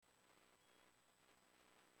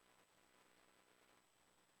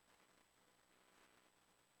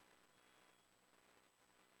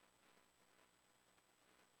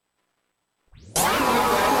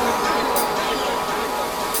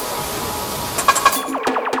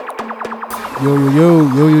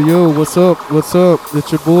Yo, what's up?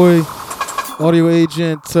 It's your boy, Audio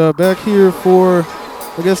Agent, back here for,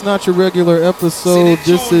 I guess, not your regular episode.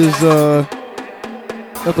 This is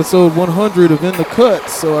episode 100 of In the Cut,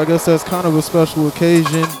 so I guess that's kind of a special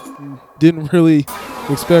occasion. Didn't really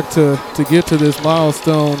expect to get to this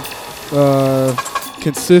milestone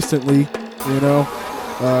consistently, you know.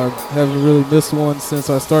 Haven't really missed one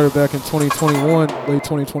since I started back in 2021, late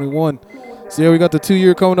 2021. So yeah, we got the 2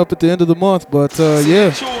 year coming up at the end of the month, but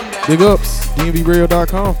yeah, big ups,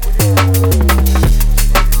 DNBRADIO.com.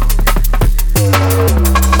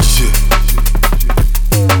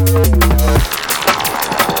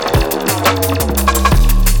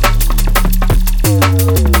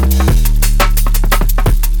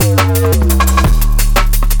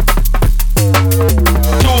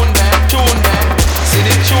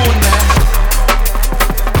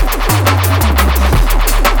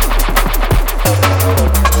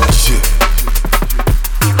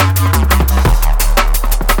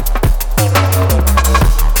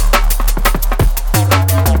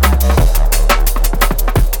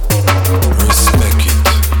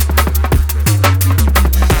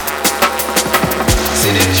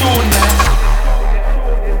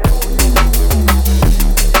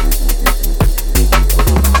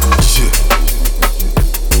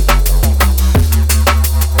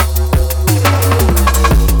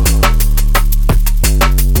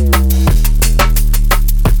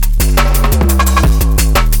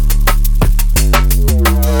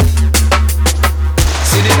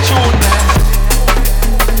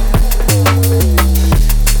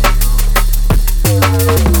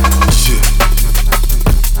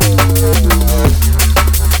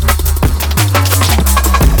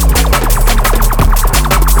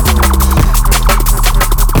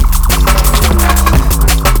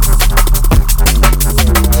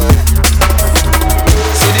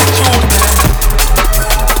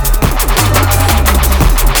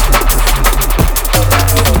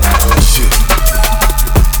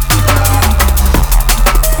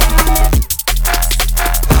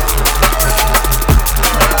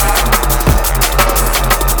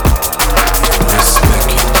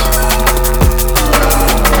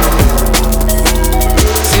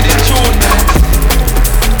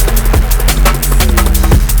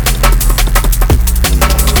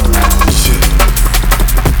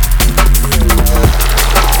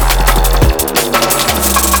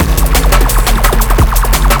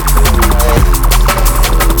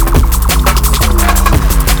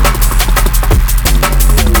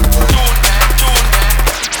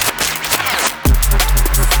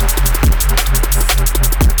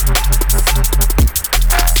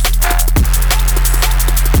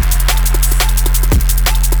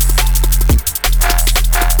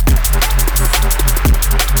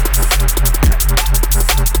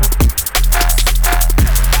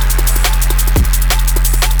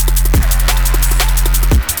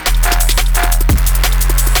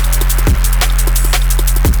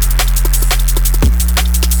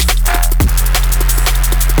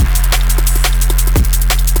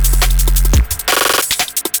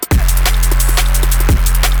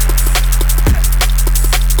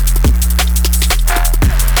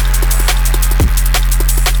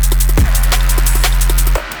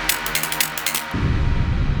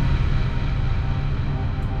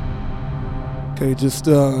 Okay, just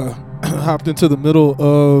hopped into the middle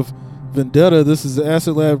of Vendetta. This is the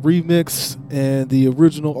Acid Lab remix, and the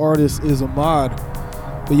original artist is Ahmad.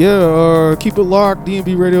 But yeah, keep it locked,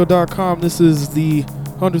 DNBRADIO.com. This is the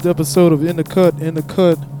 100th episode of In the Cut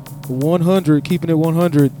 100, keeping it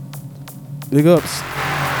 100. Big ups.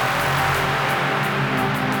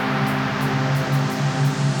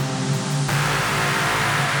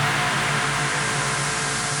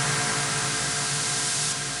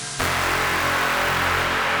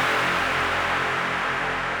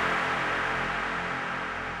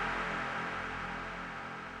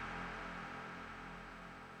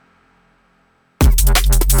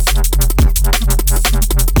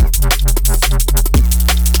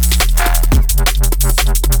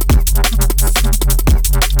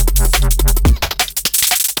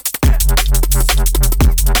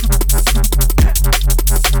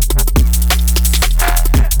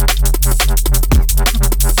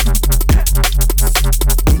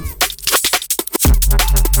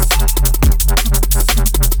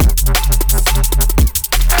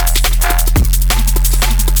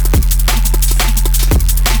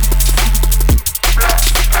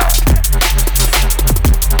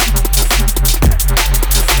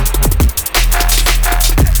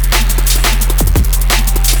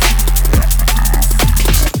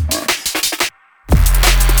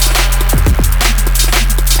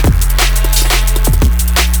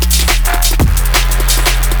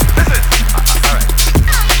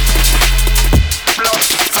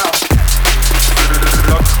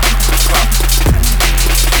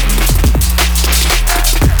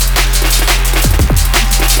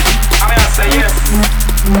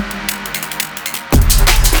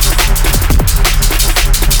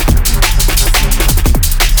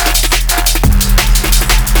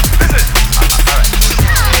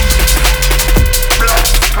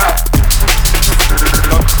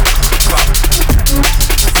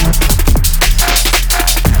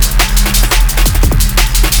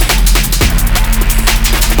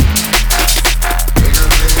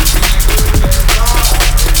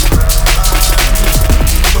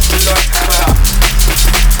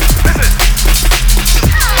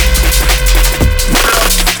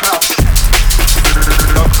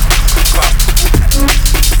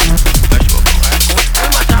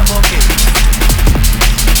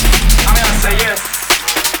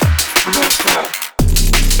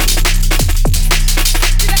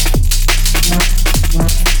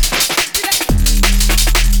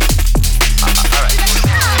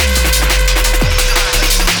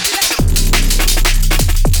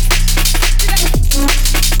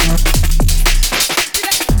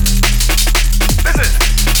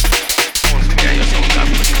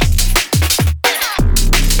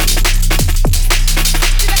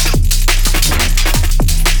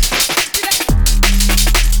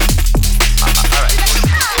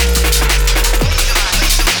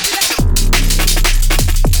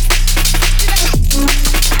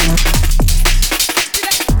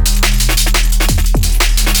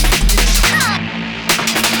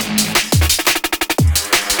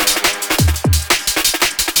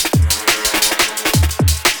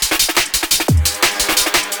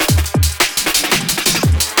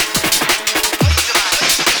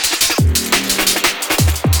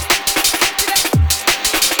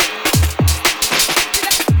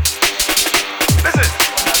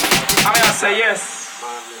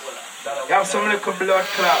 some little blood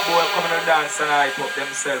clot boy coming to dance and hype up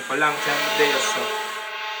themselves for a long time today or so.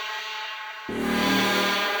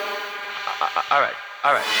 Alright.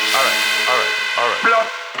 Blood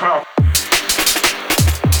clot.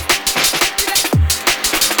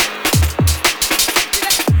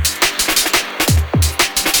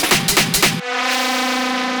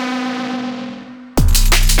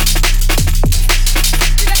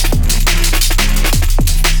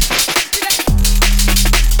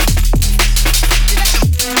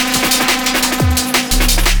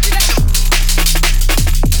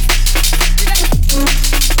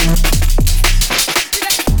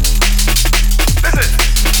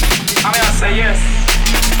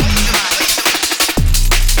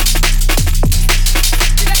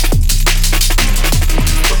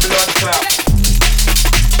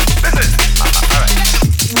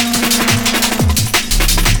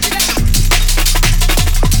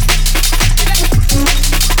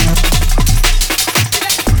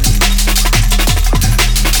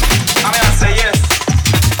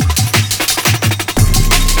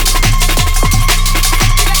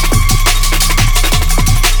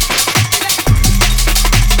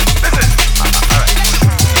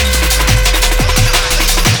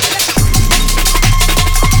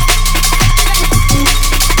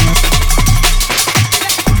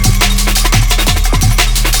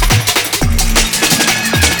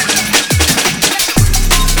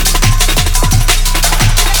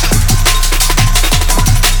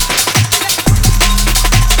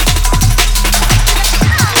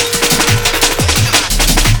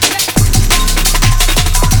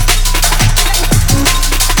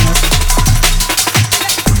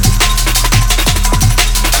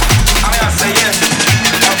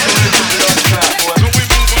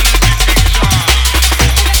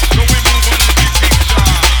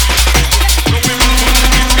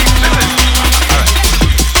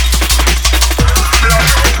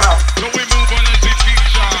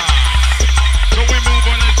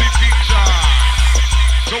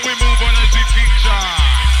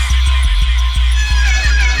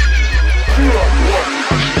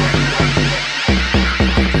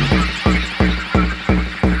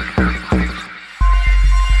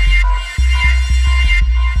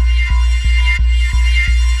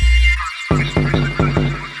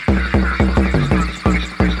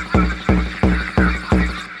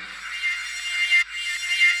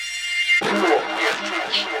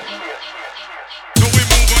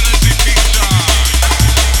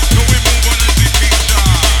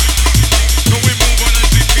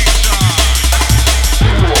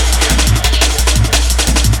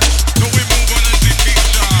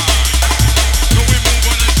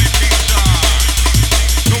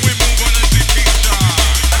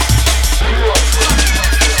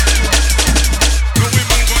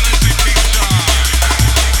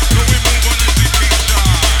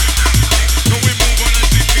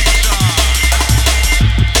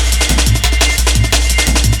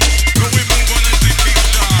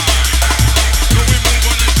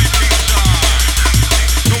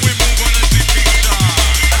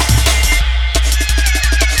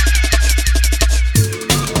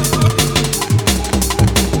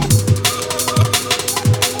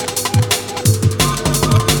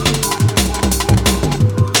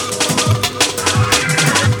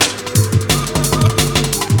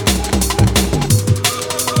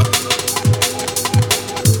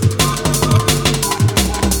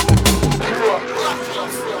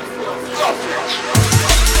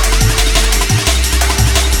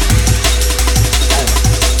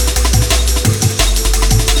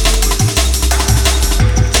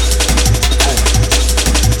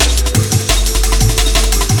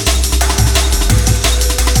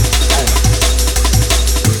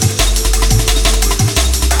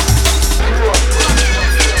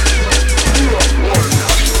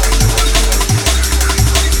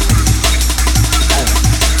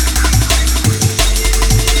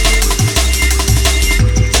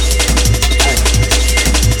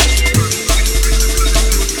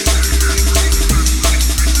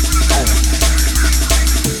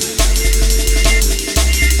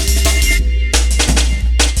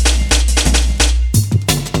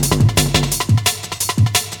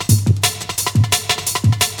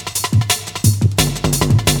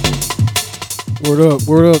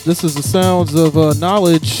 Word up. This is the sounds of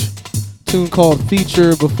Knowledge, tune called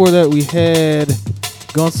Feature. Before that, we had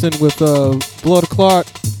Gunson with Blood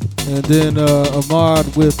Clot, and then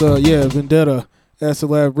Ahmad with Vendetta Acid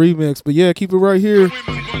Lab remix. But yeah, keep it right here.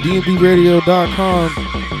 DNBRADIO.com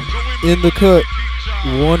in the cut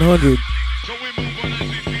 100.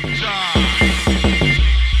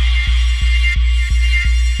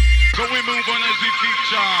 So we move on as the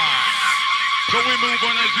feature. move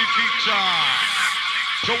on as we feature.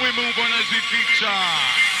 So we move on as we feature.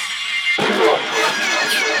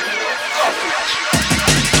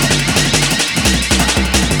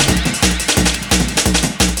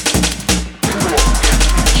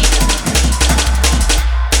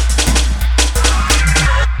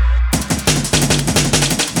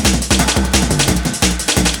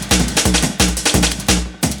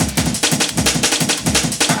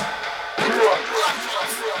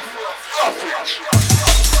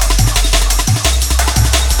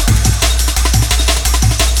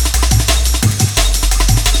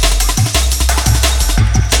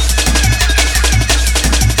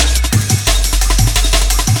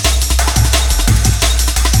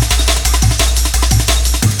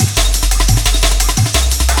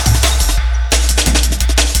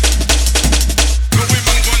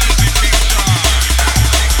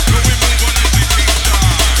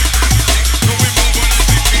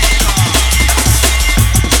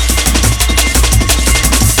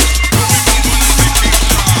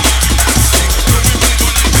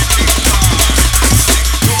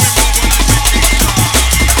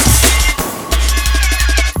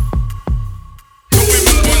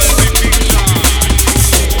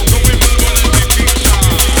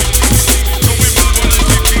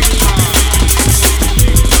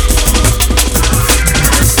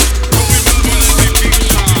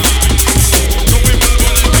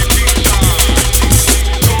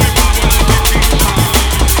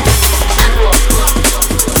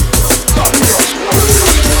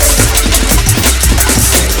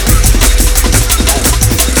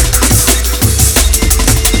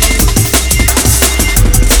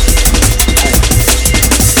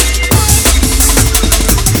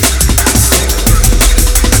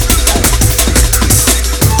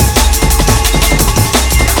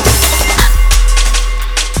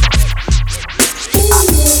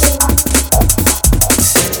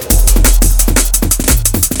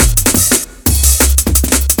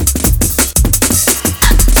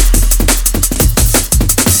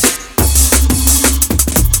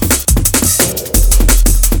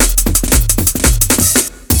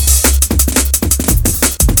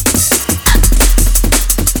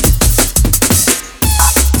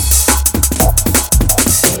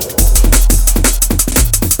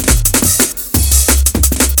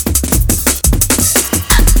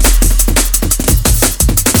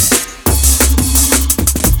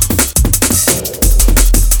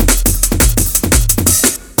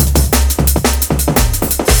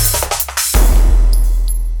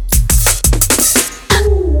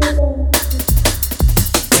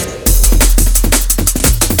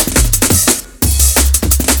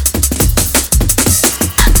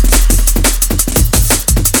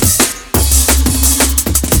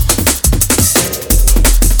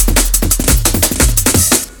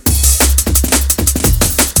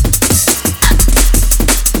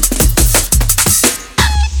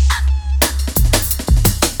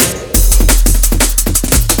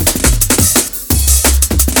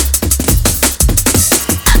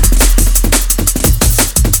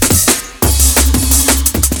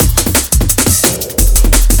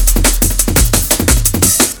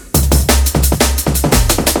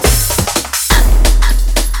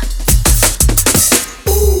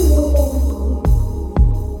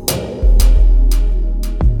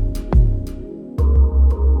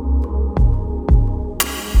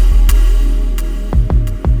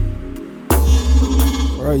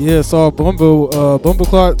 Yeah, saw Bumble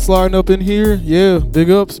Clot sliding up in here. Yeah, big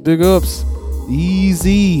ups, big ups.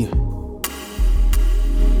 Easy.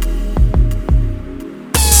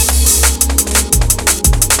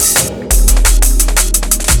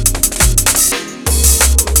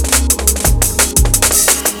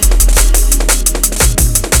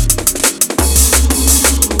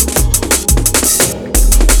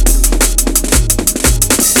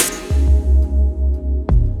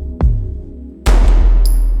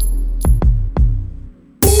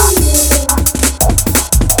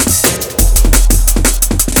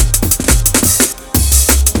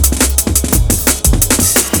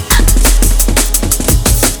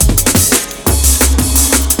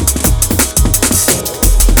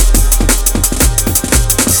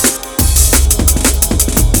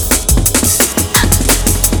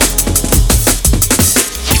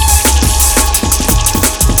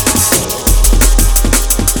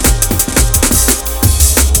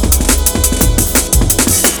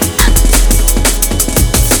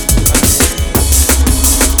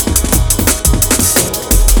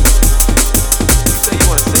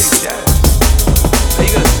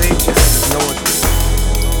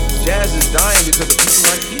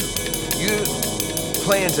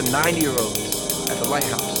 playing to 90-year-olds at the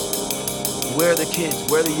lighthouse. Where are the kids?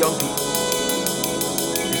 Where are the young people?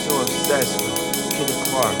 You're so obsessed with Kenneth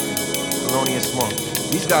Clark and Thelonious Monk.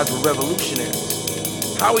 These guys were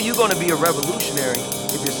revolutionaries. How are you going to be a revolutionary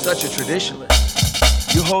if you're such a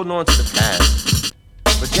traditionalist? You're holding on to the past,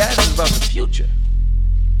 but jazz is about the future.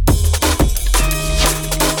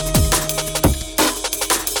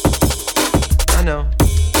 I know.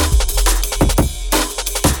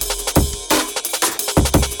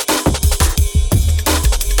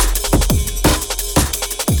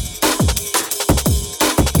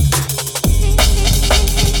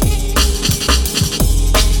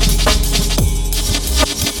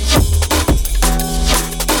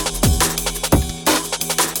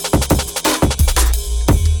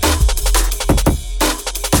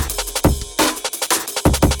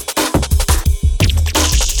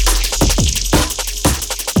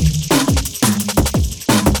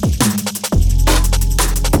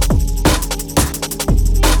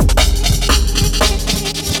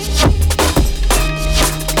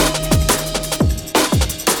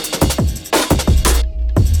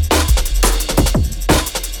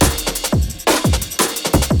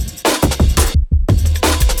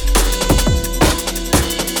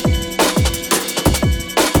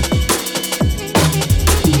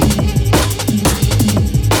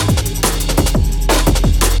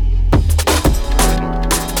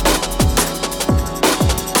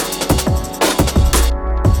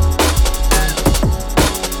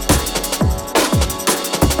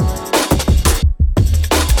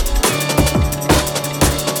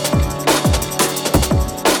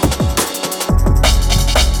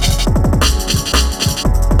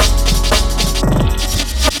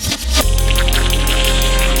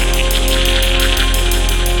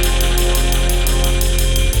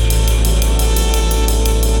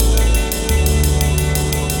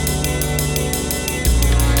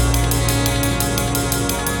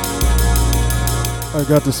 I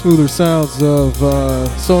got the smoother sounds of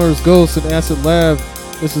Sonorous Ghost and Acid Lab.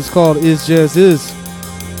 This is called Is Jazz Is.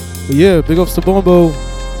 But yeah, big ups to Bombo.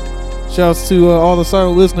 Shouts to all the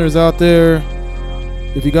silent listeners out there.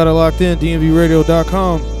 If you got it locked in,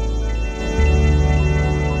 DNBRADIO.com.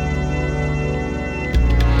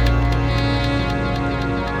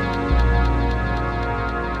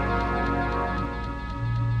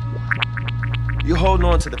 You're holding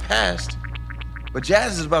on to the past, but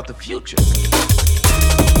jazz is about the future.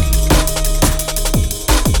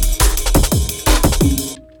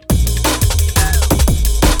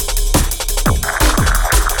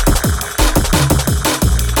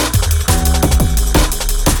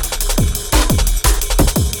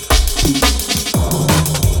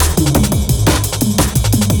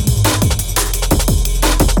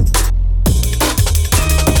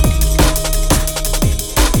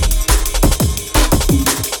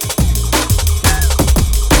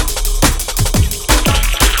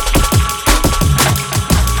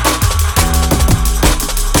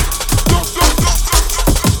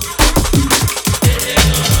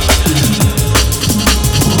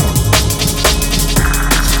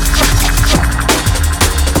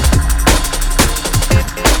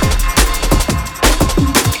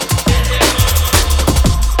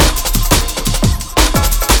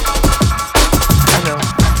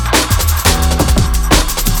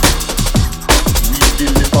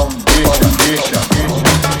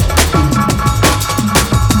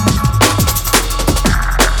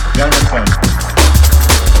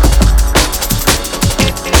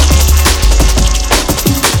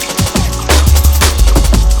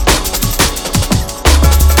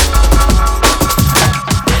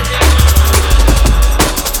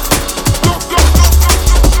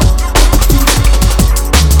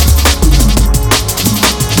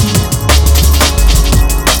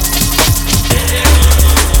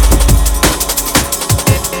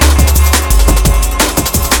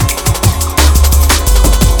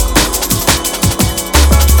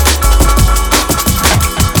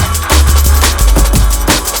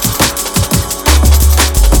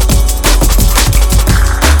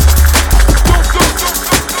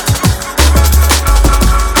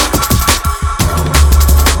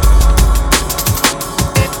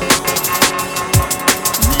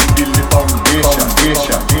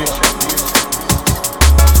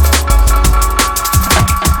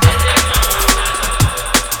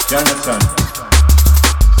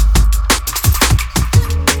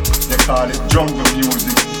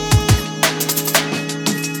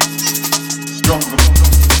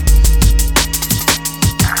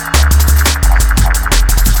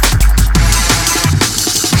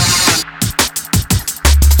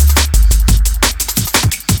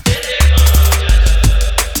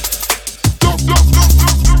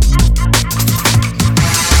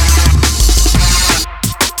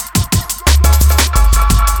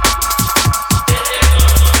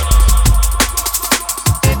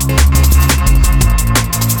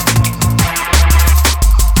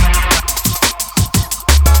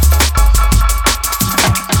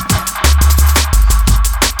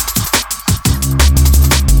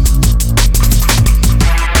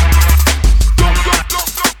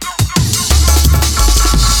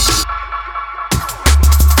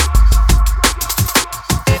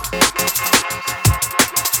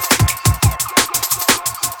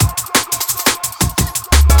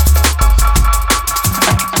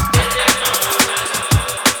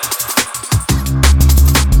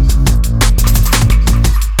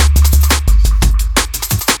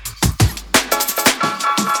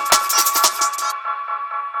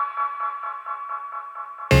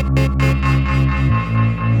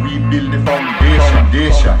 build the foundation.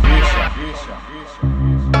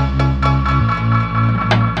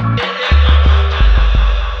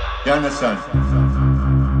 You understand?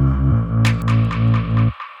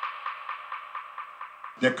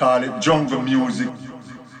 They call it jungle music.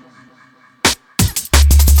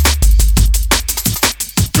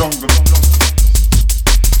 Jungle.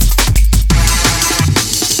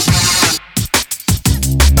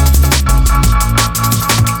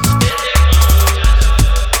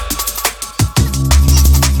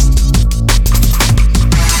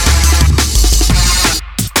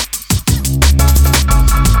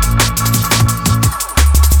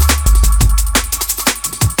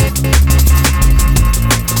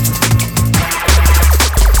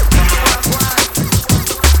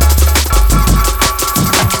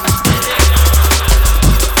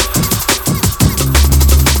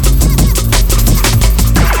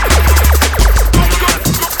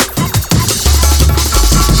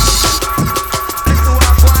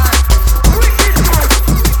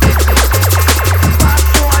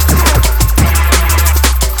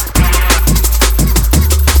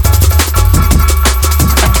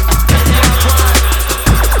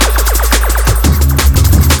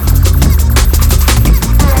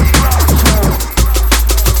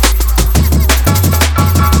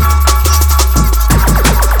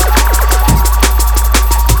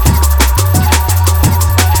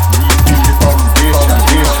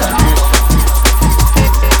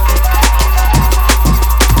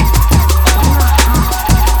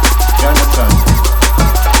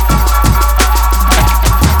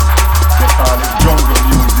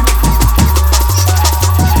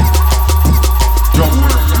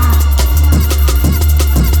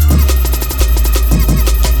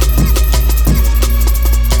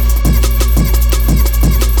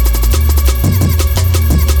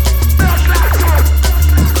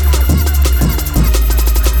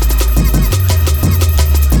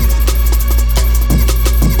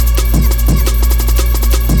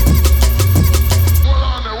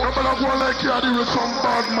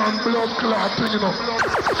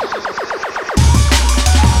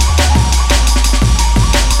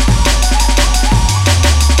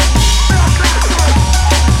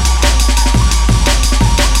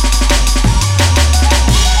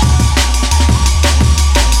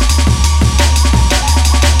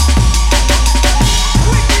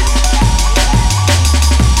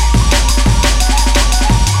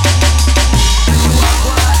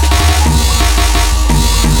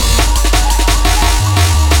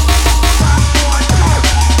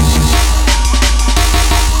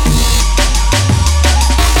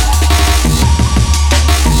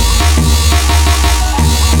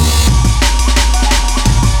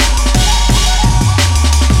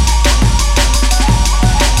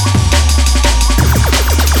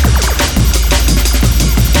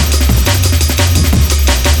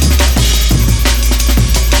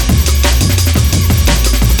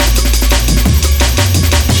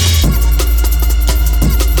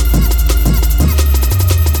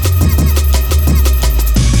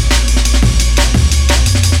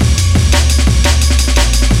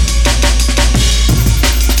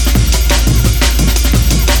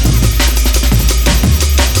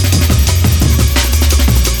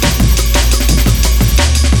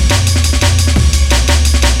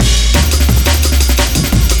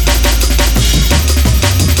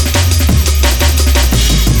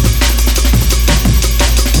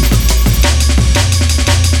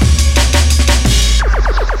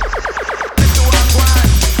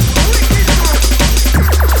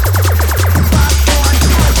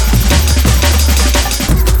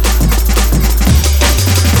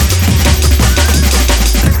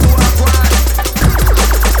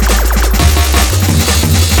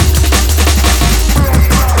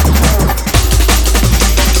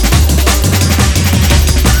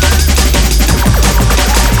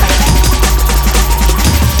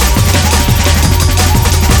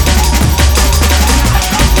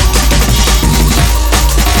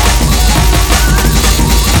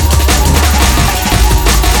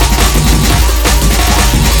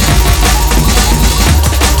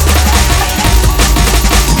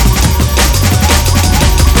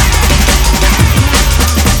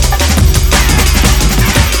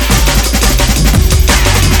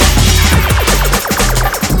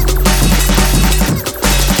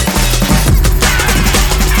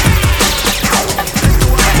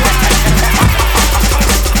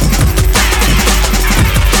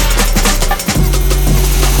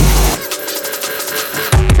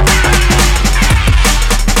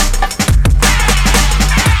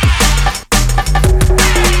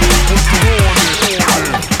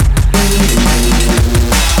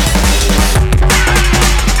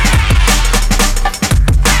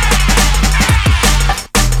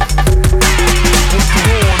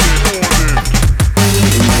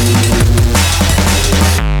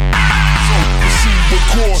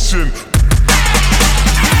 caution.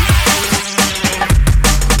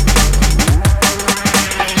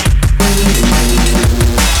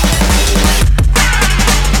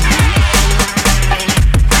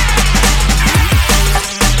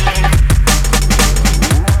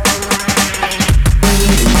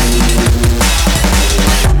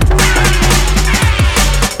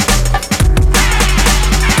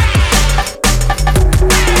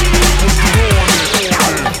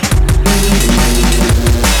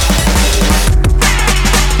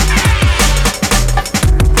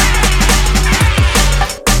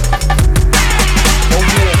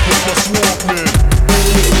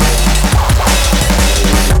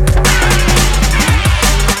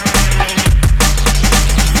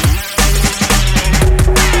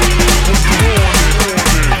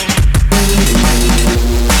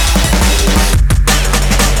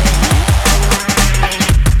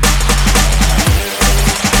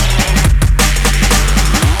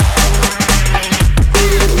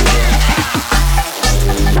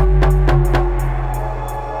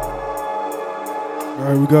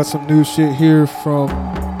 Got some new shit here from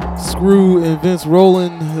Screw and Vince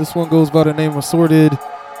Rowland. This one goes by the name of Sorted,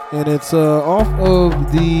 and it's off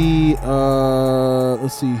of the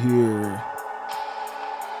let's see here,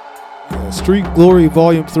 Street Glory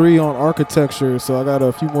Volume 3 on Architecture. So I got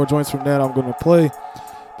a few more joints from that I'm gonna play.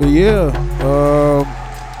 But yeah,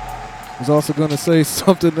 I was also gonna say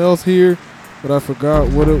something else here, but I forgot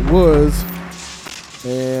what it was.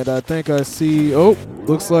 And I think I see,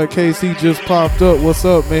 looks like KC just popped up. What's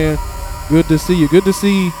up, man? Good to see you. Good to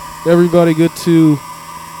see everybody. Good to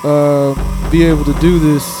be able to do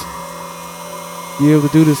this. Be able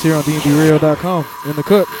to do this here on DNBRADIO.com in the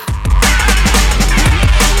cut.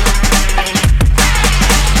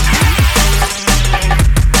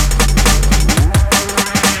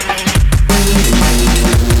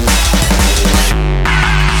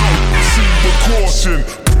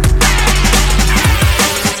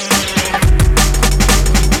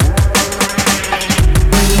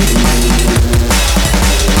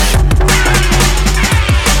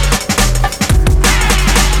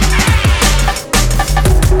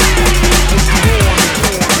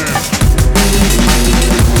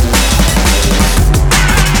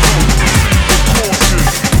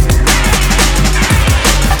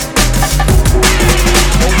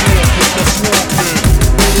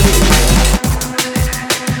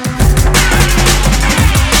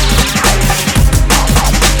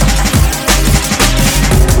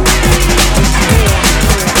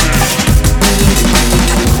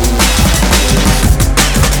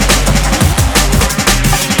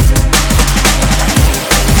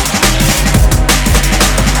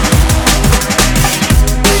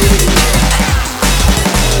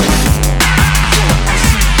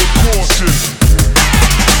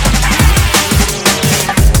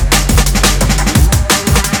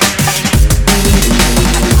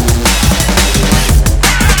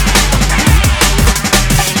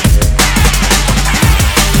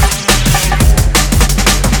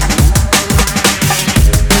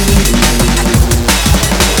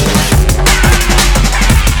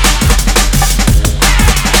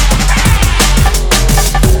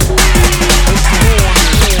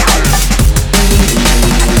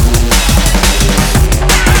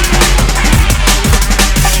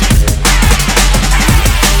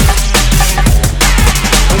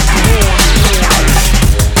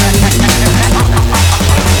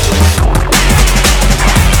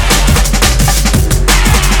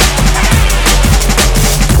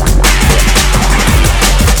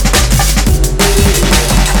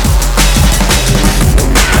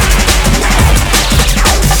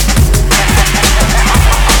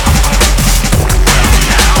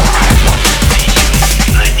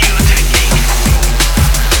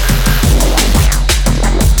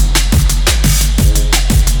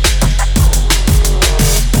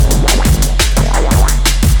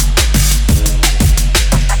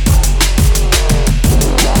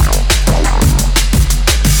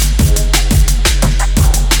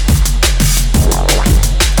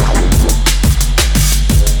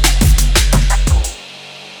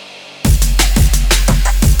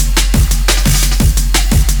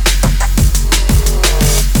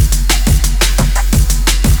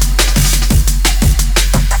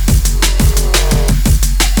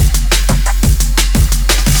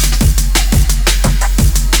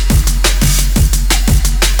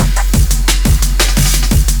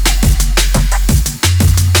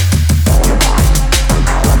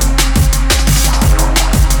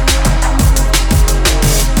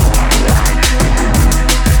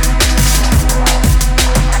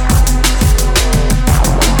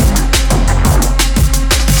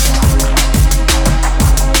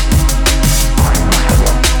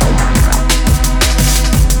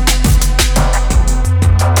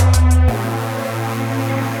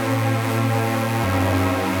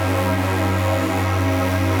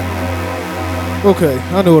 Okay,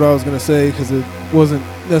 I know what I was gonna say because it wasn't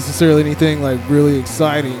necessarily anything like really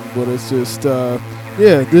exciting, but it's just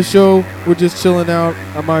yeah, this show we're just chilling out.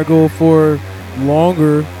 I might go for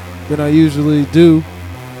longer than I usually do,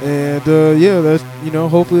 and yeah, that's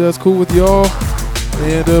hopefully that's cool with y'all.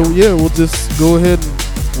 And yeah, we'll just go ahead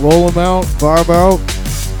and roll them out, vibe out.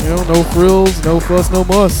 No frills, no fuss, no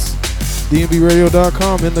muss.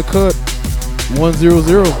 DNBRADIO.com in the cut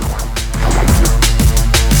 100.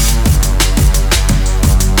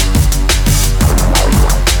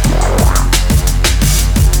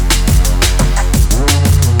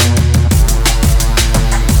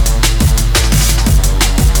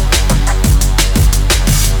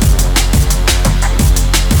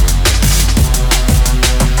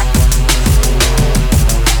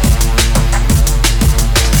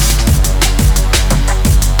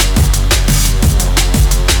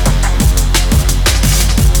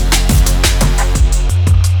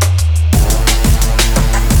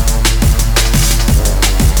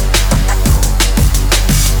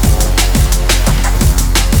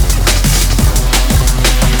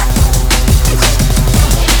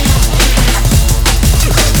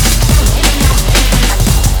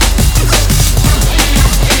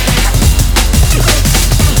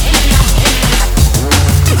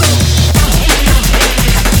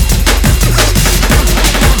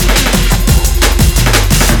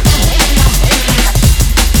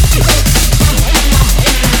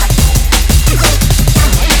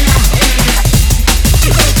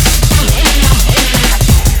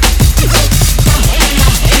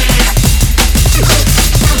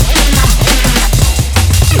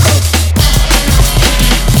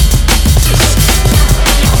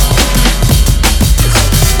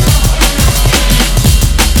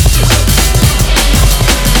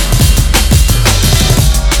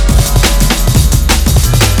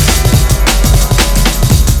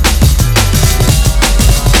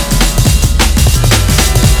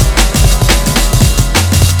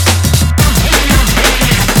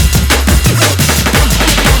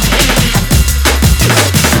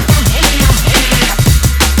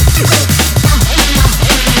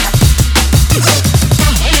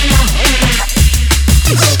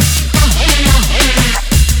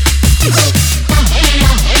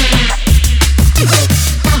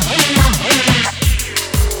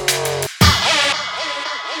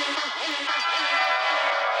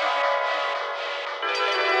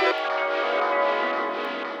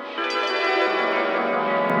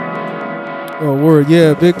 Oh, word.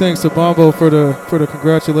 Yeah, big thanks to Bombo for the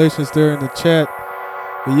congratulations there in the chat.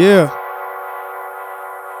 But yeah,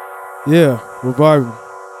 we're vibing.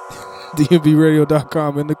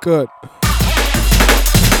 DNBRadio.com in the cut.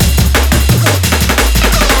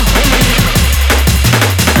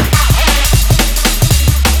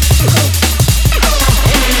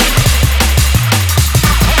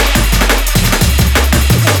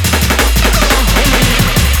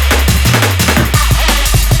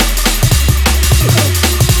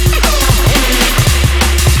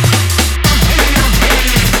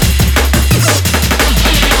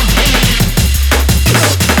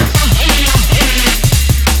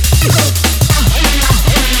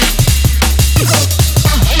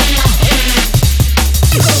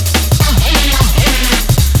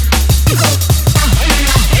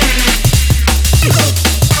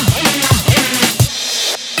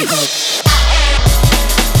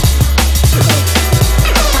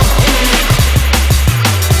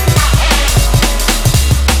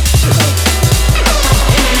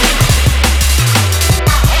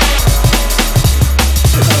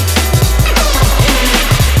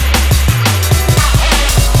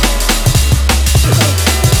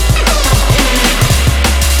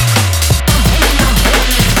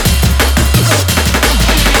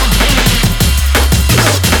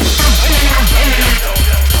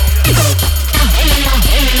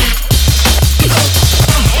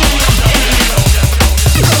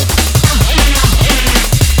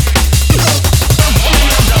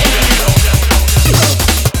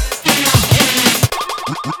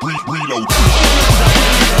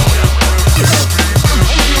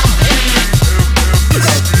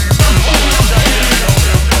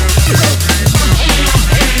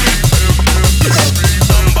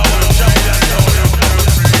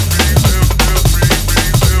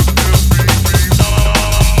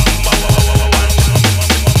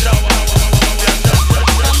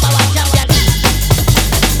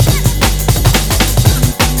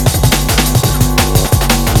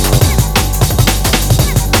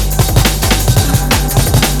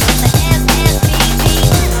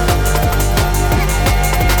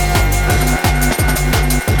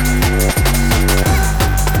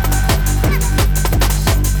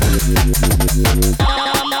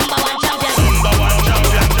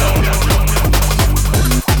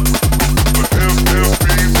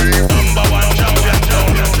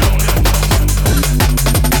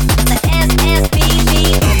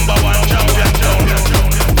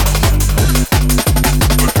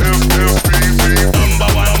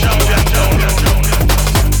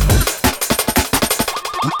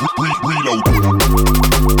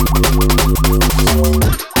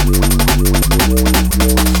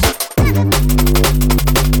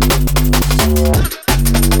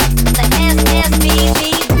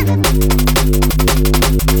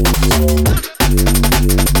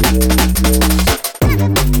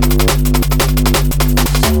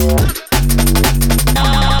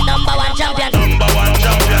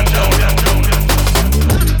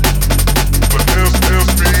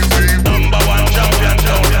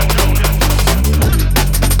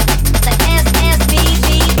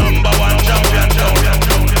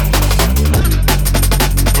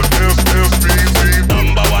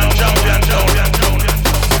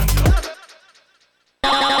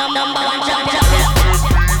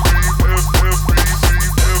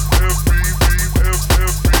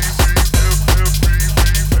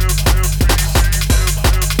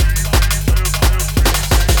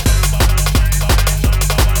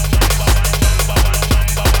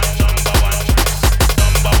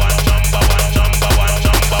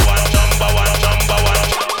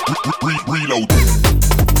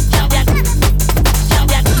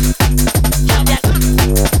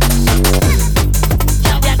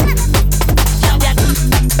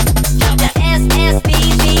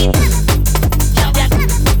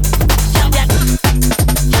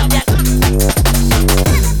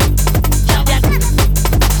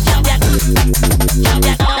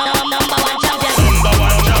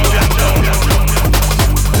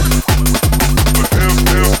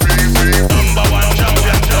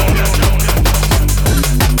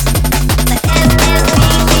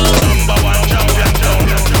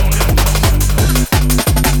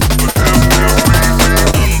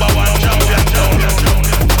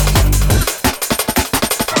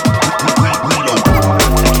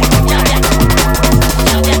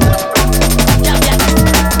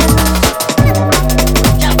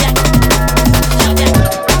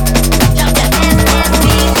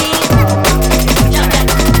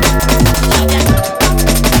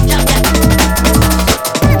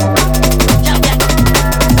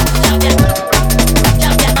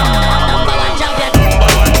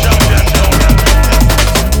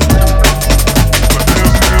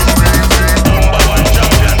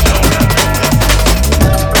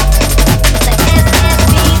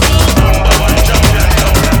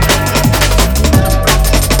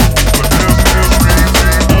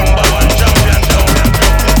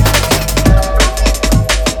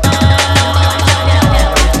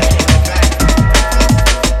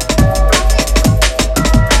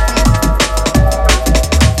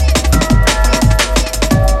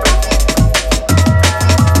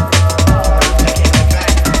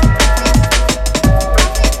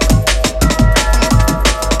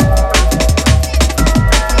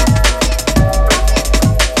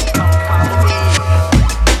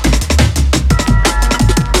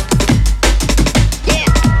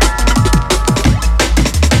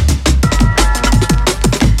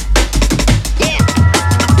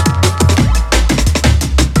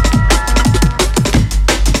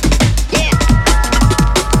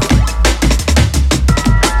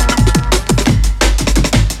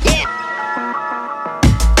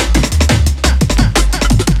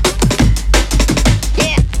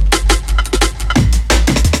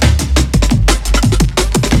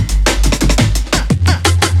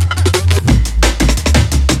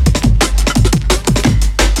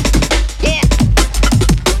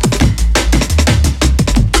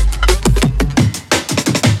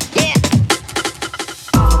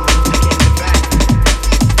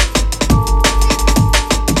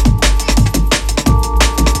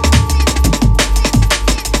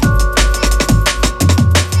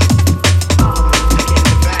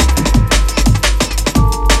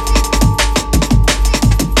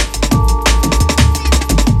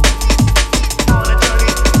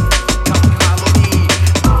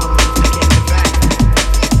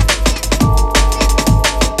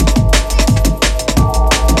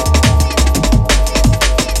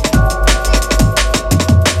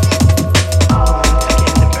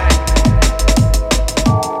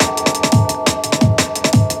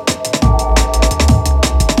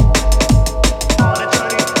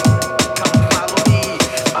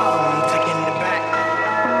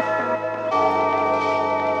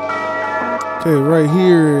 Okay, right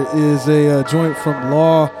here is a joint from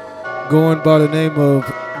Law going by the name of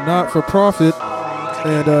Not For Profit,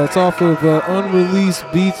 and it's off of Unreleased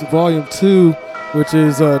Beats Volume 2, which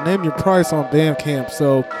is Name Your Price on Bandcamp.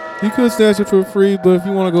 So you could stash it for free, but if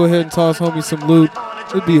you want to go ahead and toss homie some loot,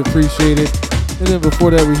 it'd be appreciated. And then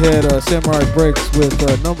before that, we had Samurai Breaks with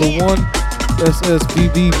number 1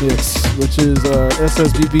 SSBB mix, which is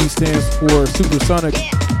SSBB stands for Supersonic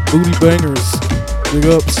Booty Bangers. Big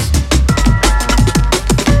ups.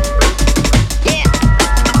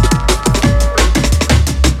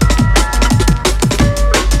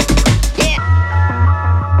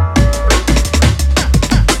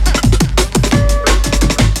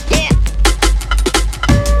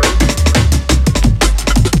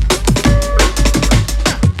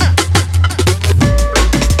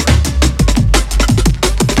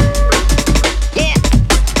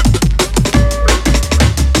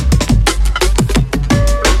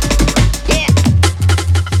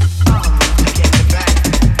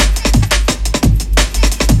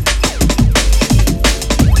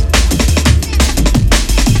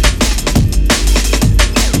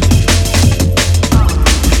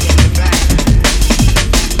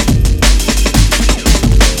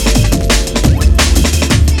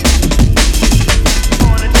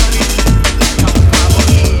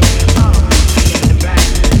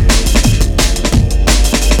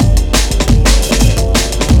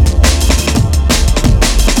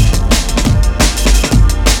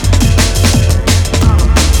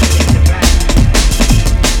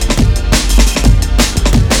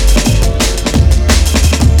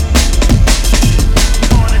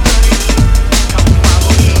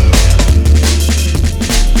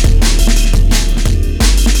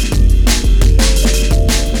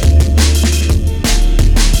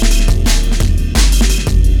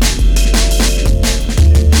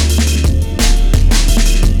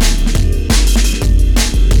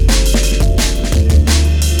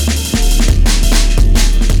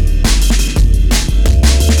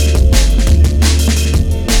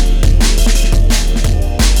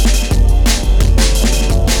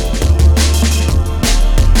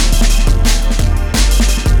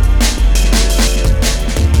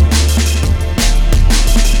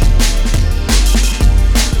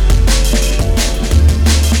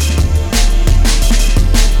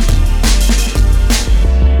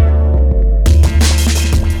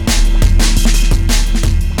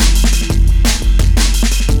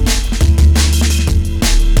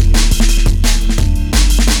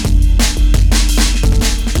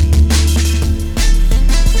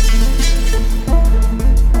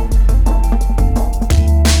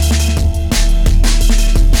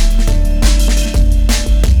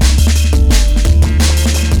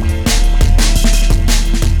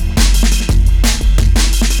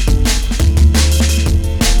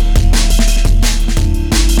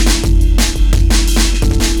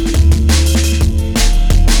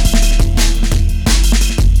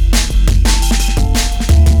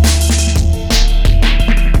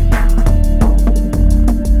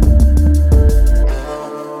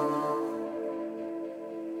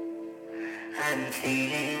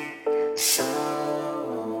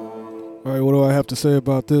 To say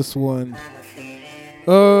about this one,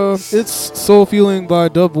 it's Soul Feeling by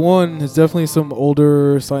Dub One. It's definitely some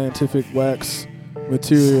older scientific wax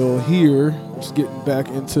material here, just getting back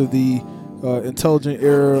into the intelligent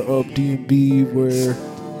era of D&B, where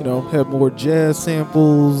had more jazz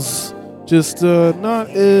samples, just not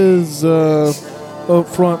as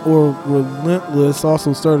upfront or relentless.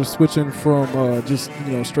 Also started switching from just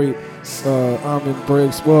straight Amen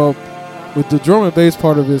breaks. Well, with the drum and bass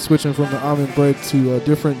part of it, switching from the Amen break to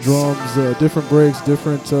different drums, different breaks,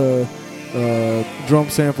 different drum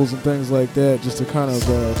samples and things like that, just to kind of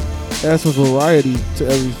add some variety to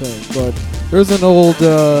everything. But there's an old,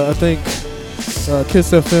 I think,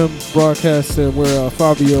 Kiss FM broadcast where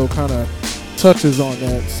Fabio kind of touches on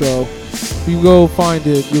that. So if you go find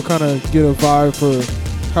it, you'll kind of get a vibe for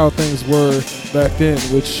how things were back then,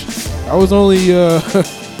 which I was only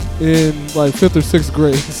in like 5th or 6th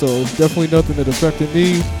grade, so definitely nothing that affected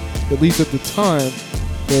me, at least at the time,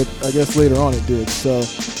 but I guess later on it did. So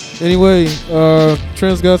anyway,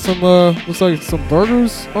 Trent's got some looks like some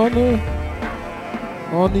burgers on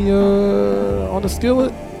the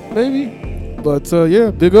skillet, maybe. But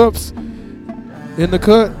yeah, big ups in the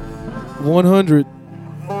cut, 100.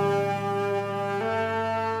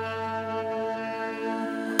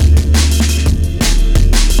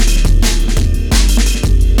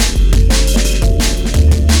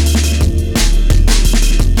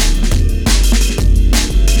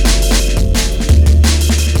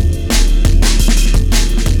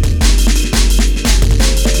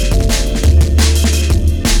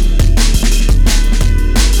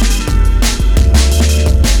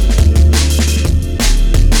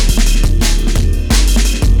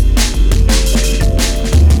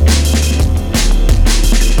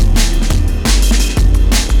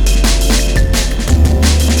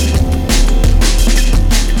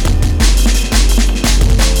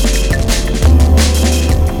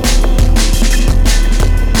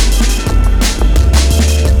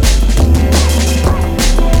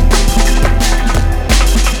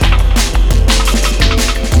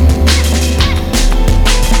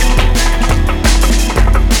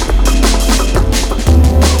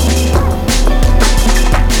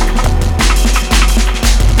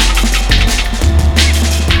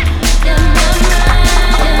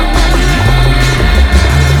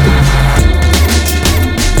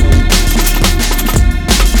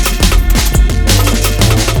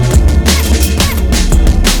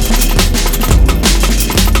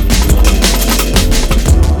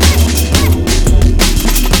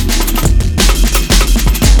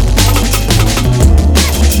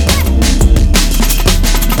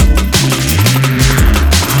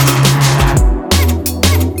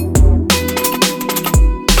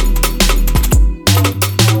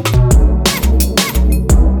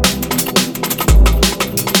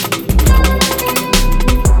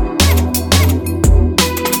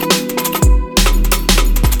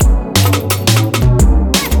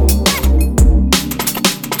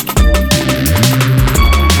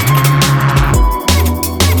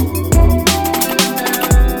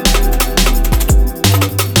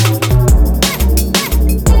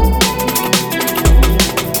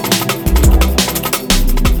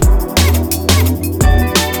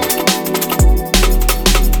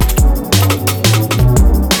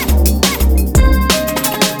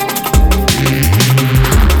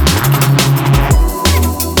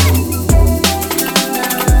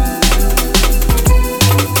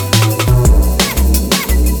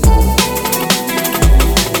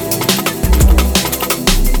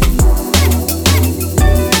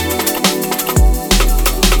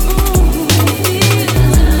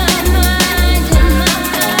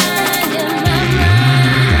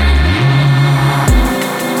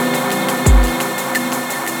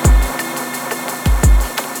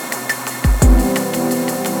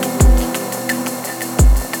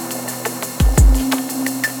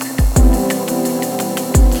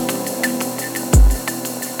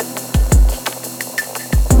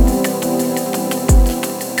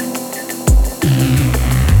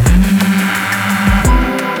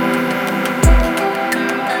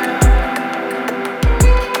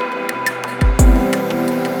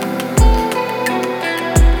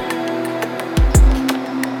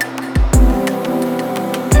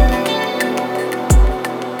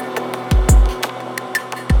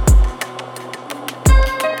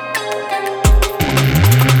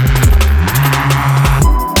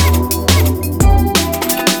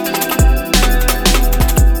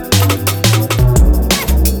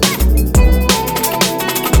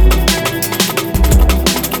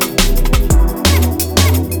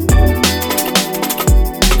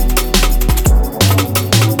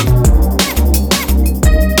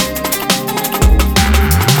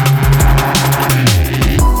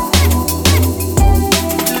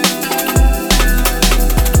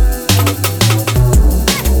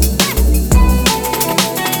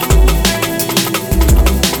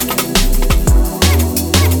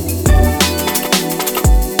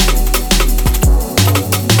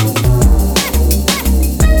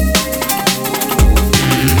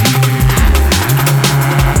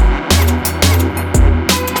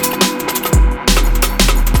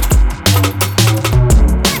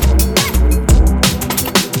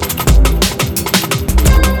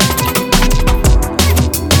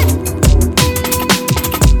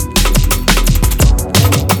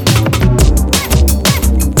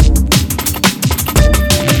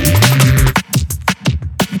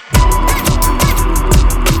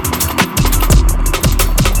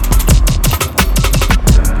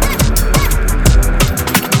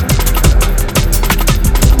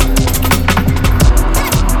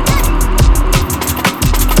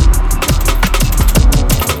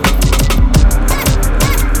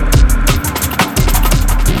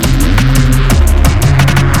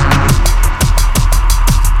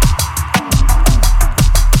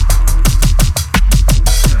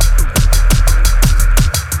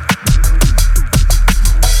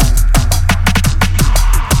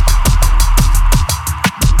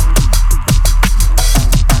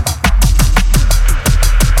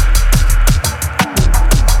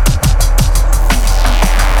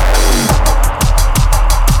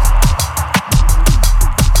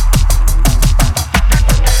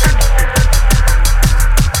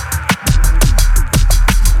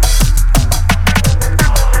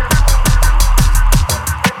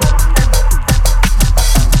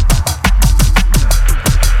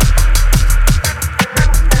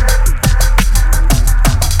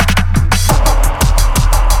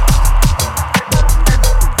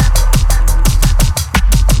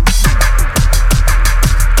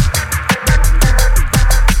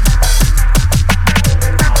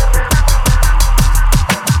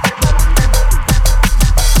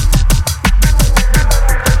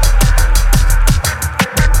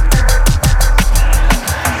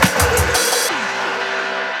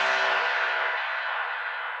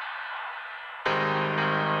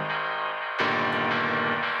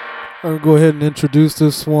 I'm going to go ahead and introduce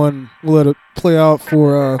this one. We'll let it play out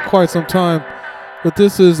for quite some time. But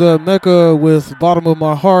this is Mecca with Bottom of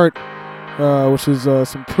My Heart, which is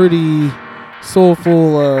some pretty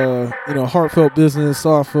soulful, heartfelt business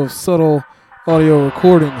off of Subtle Audio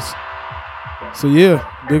Recordings. So yeah,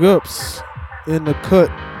 big ups. In the cut,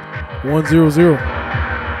 100.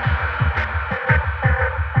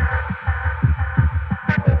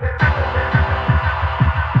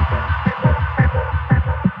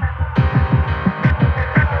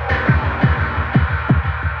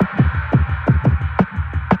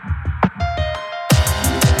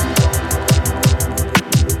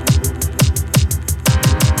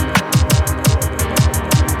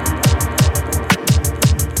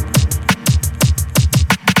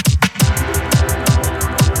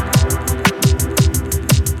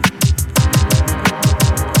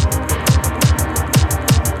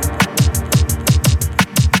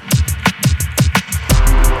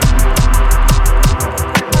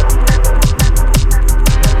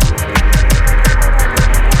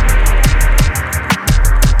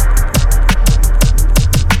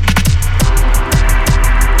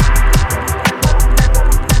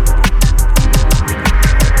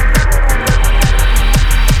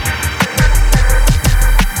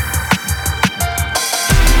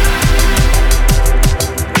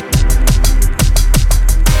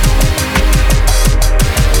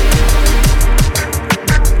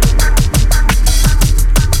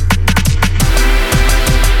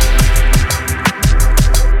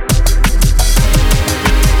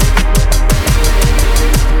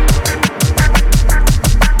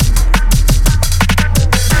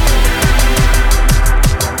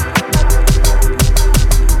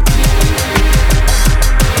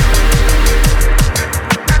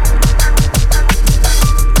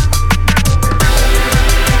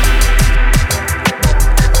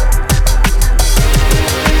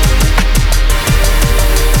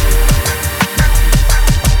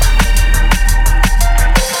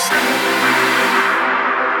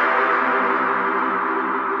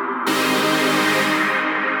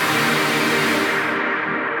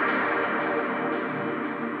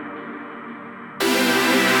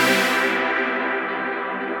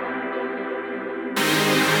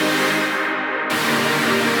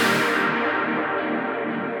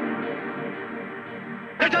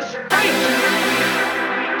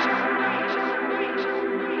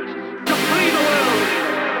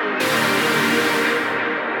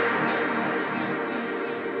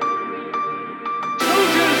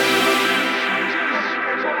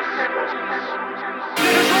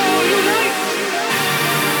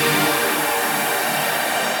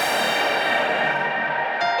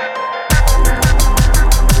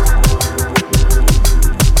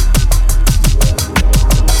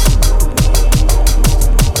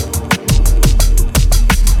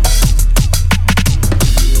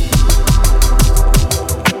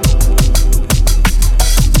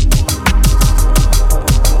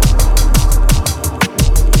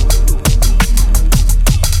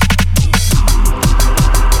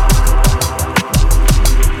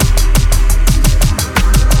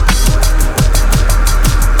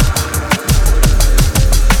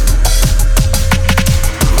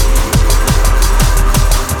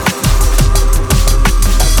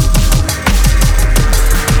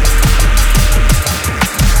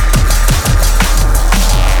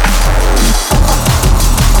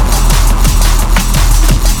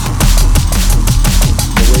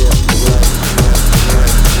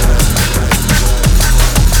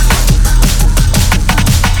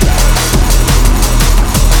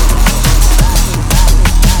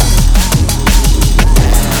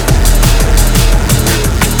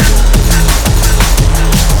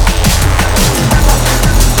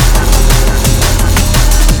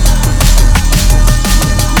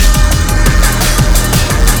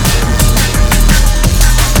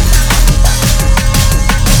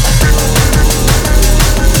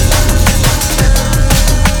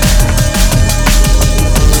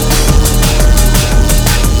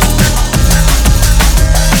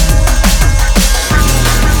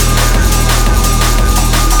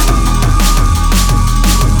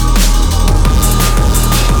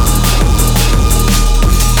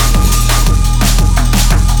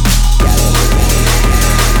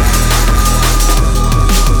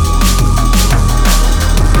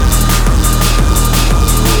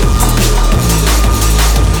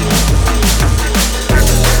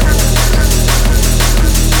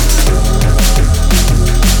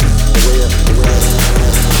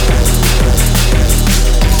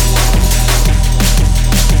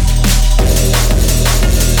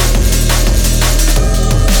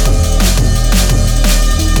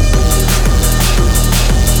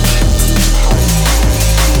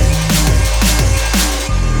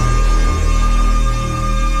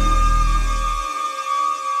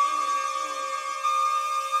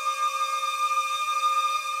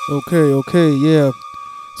 Okay, yeah.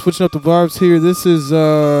 Switching up the vibes here. This is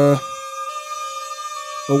A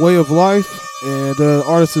Way of Life, and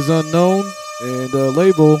artist is unknown, and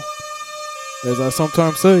label, as I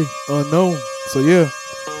sometimes say, unknown. So yeah,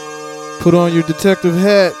 put on your detective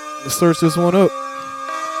hat and search this one up.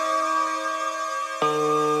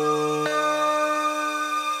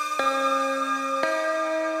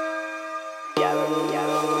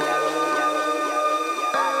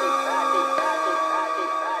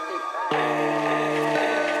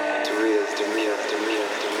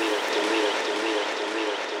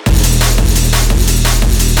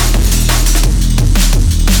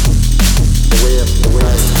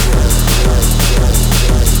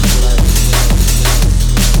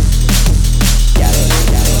 Yeah.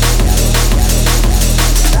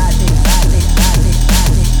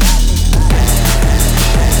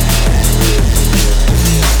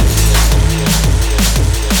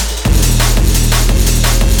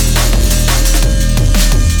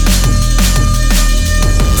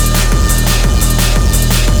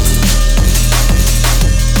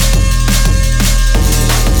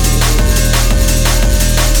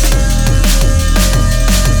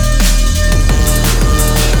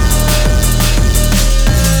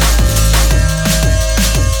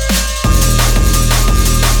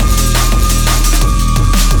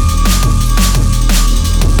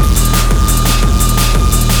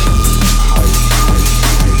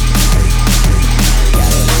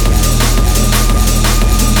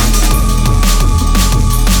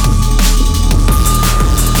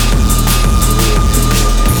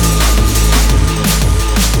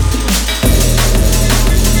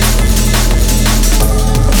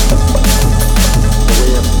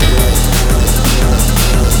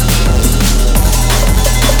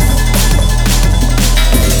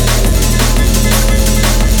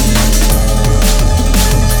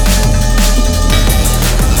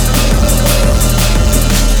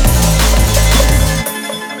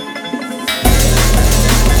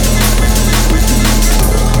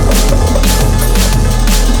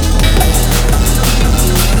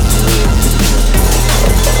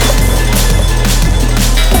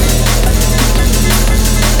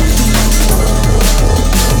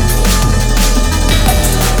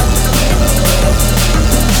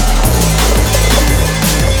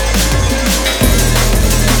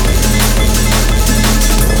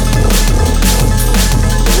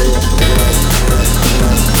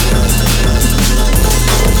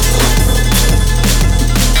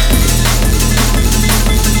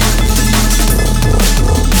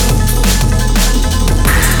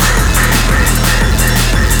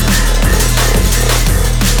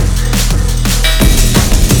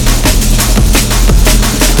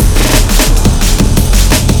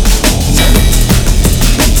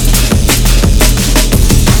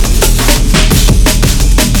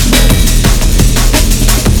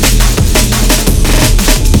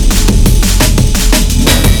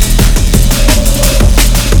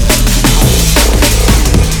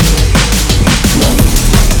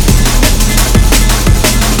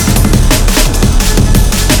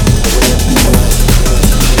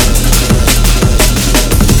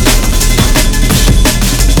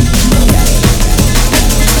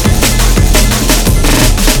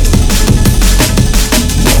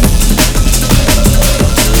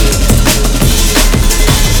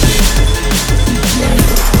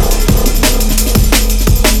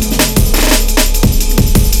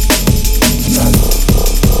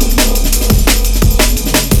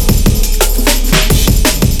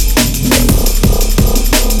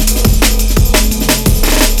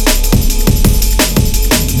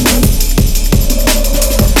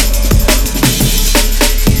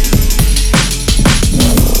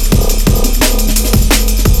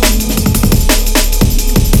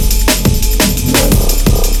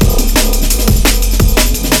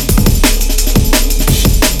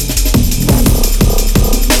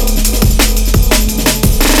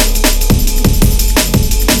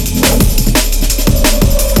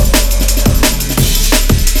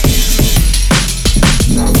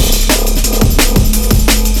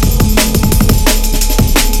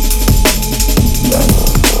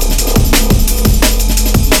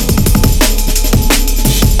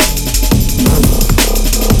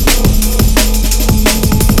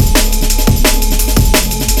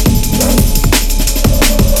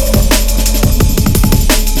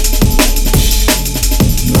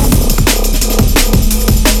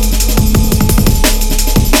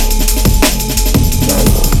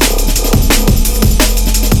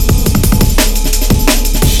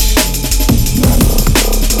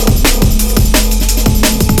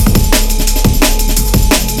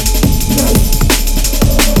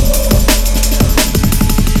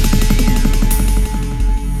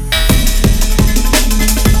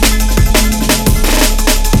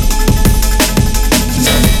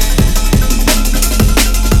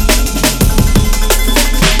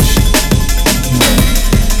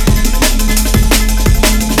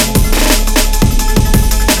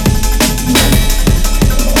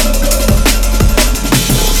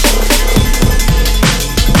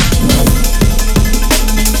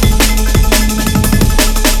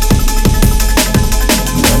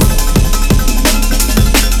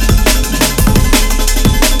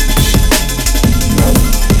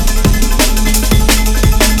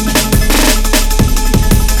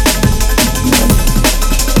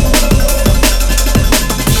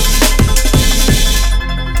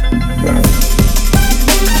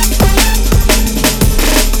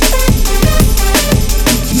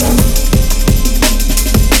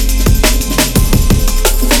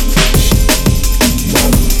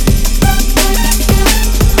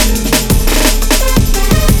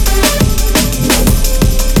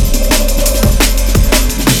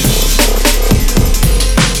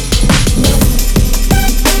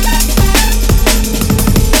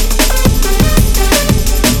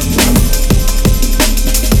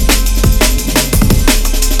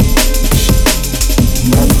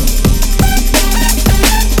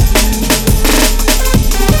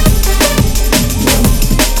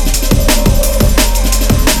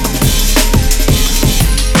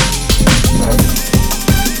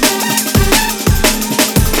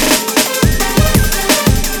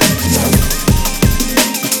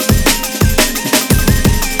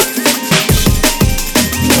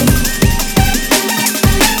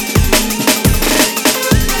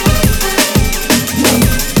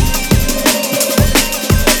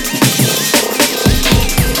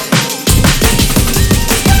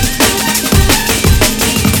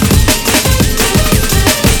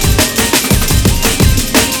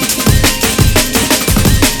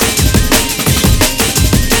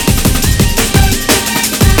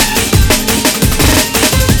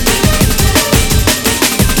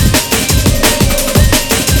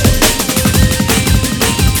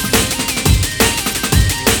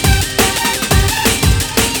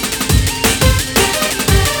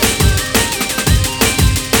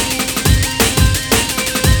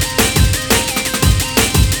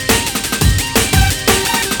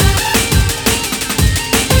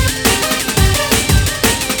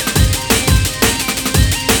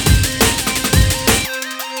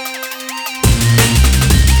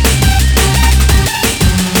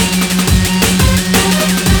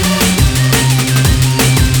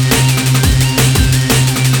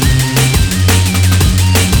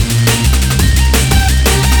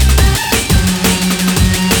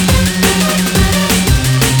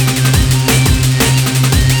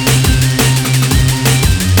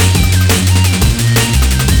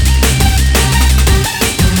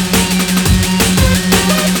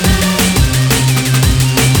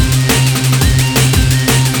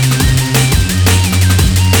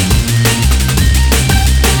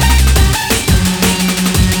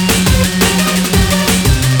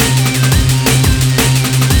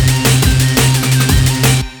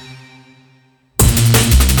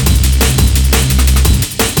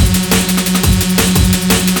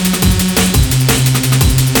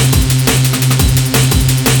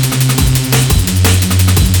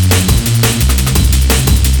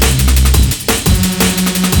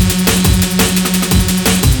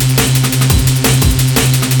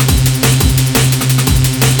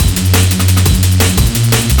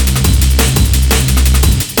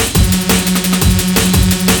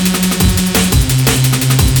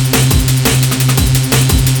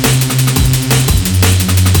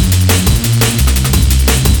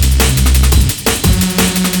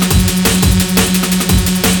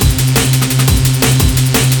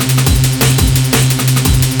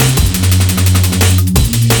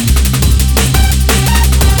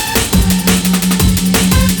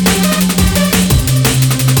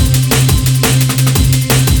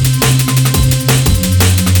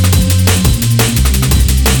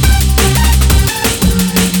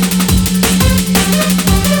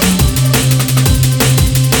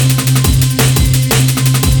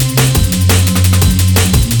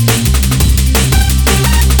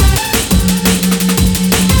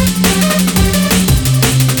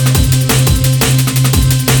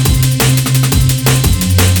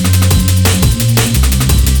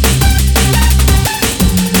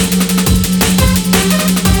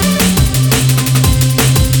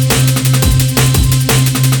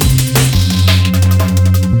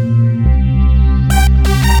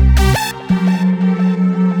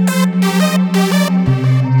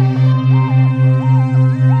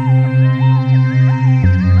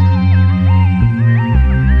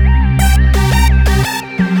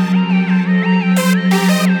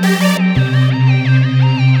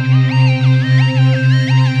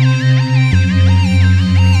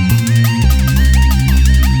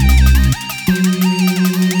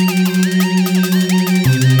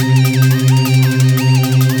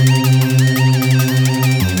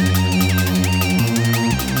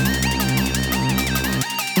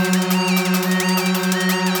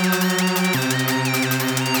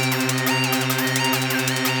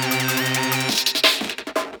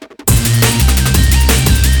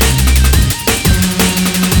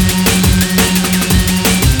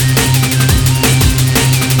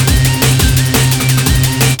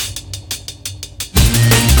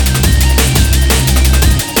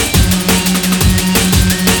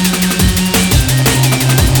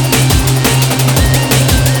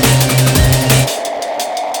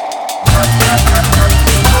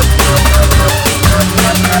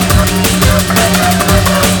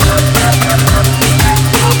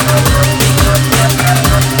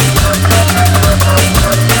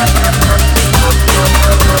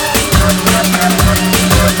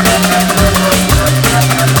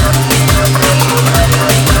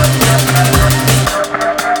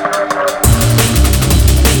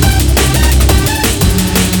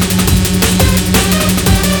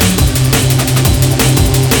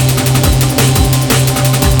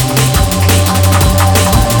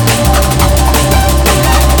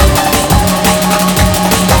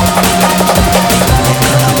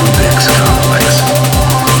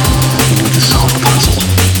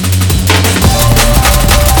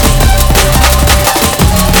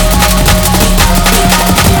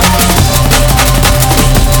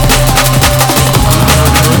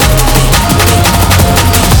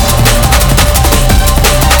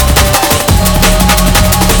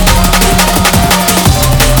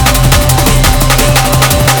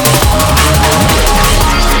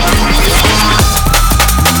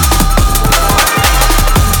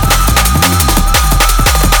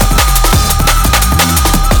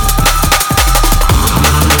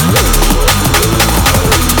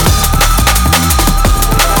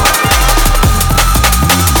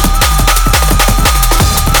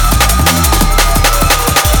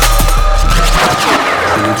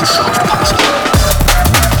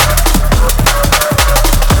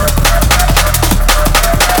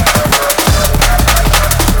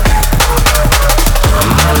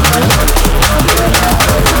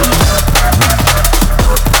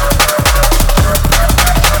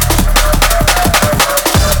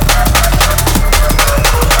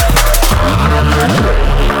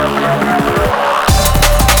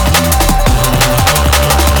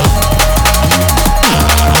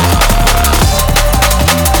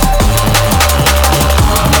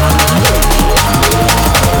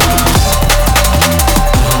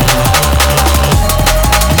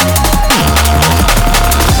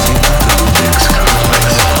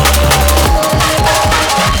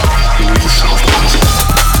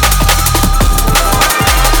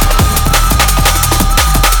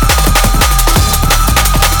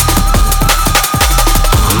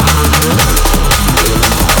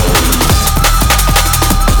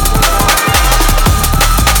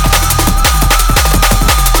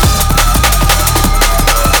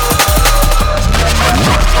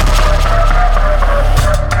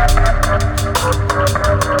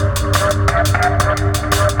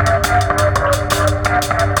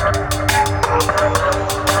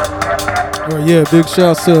 Yeah, big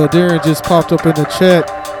shouts to Darren just popped up in the chat.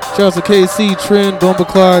 Shouts to KC, Trend,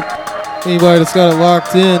 Bumbleclot, anybody that's got it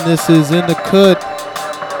locked in. This is In the Cut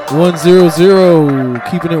 100,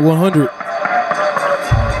 keeping it 100.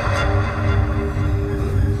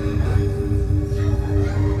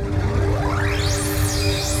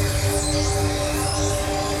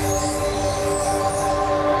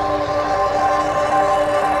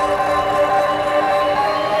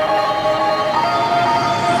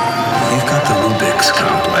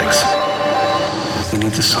 Complex. You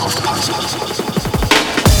need to solve the puzzle.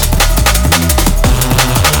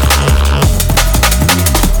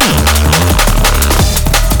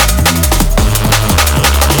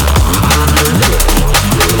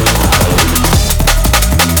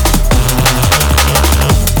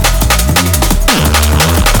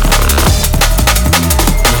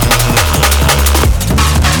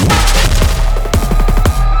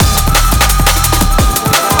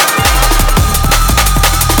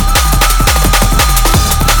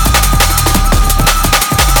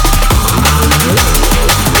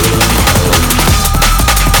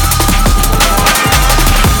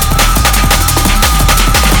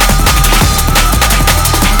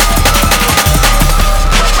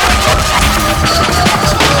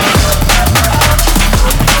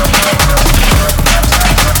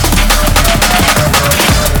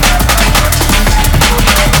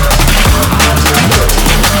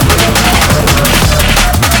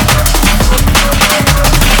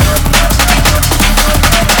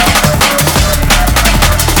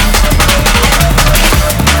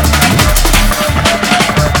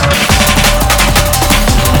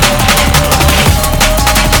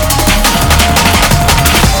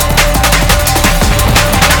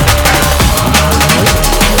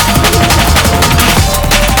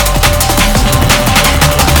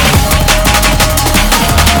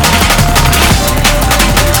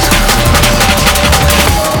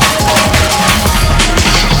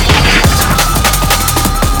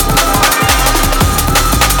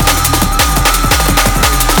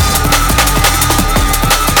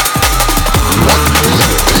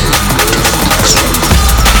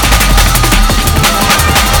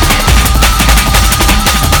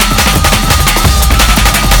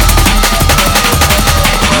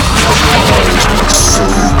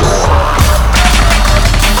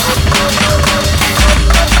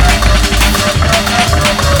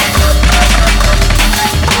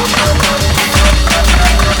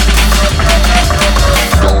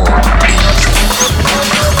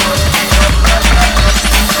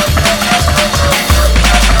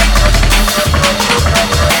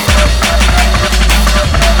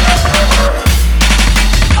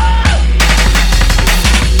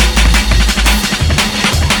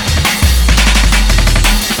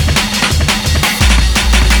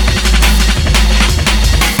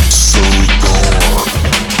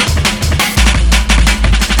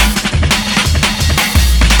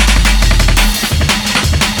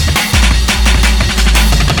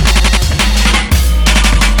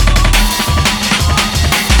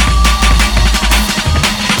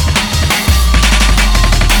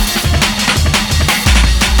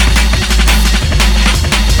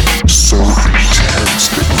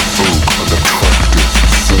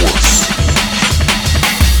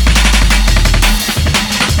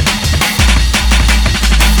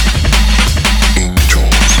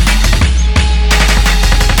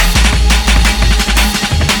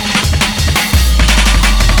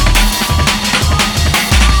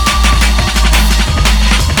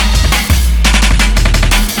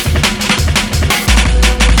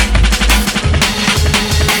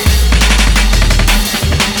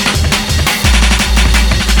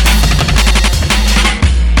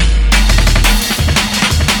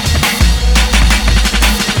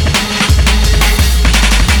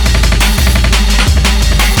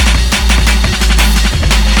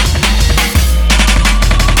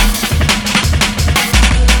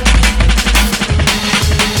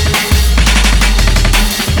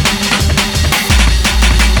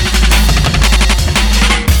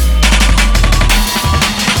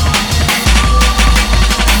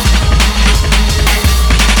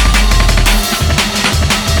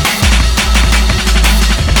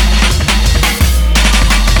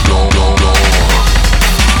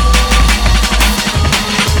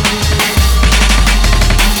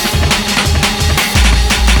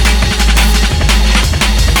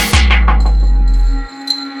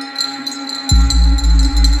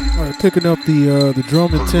 Picking up the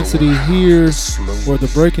drum intensity here, or the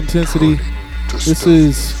break intensity. This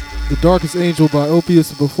is The Darkest Angel by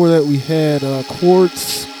Opius. Before that we had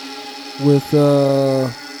Quartz with, well,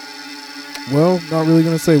 not really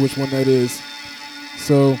going to say which one that is.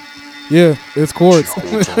 So Yeah, it's chords.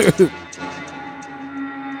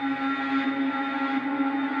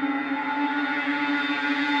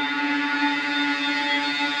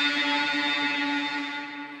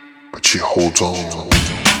 But she holds on.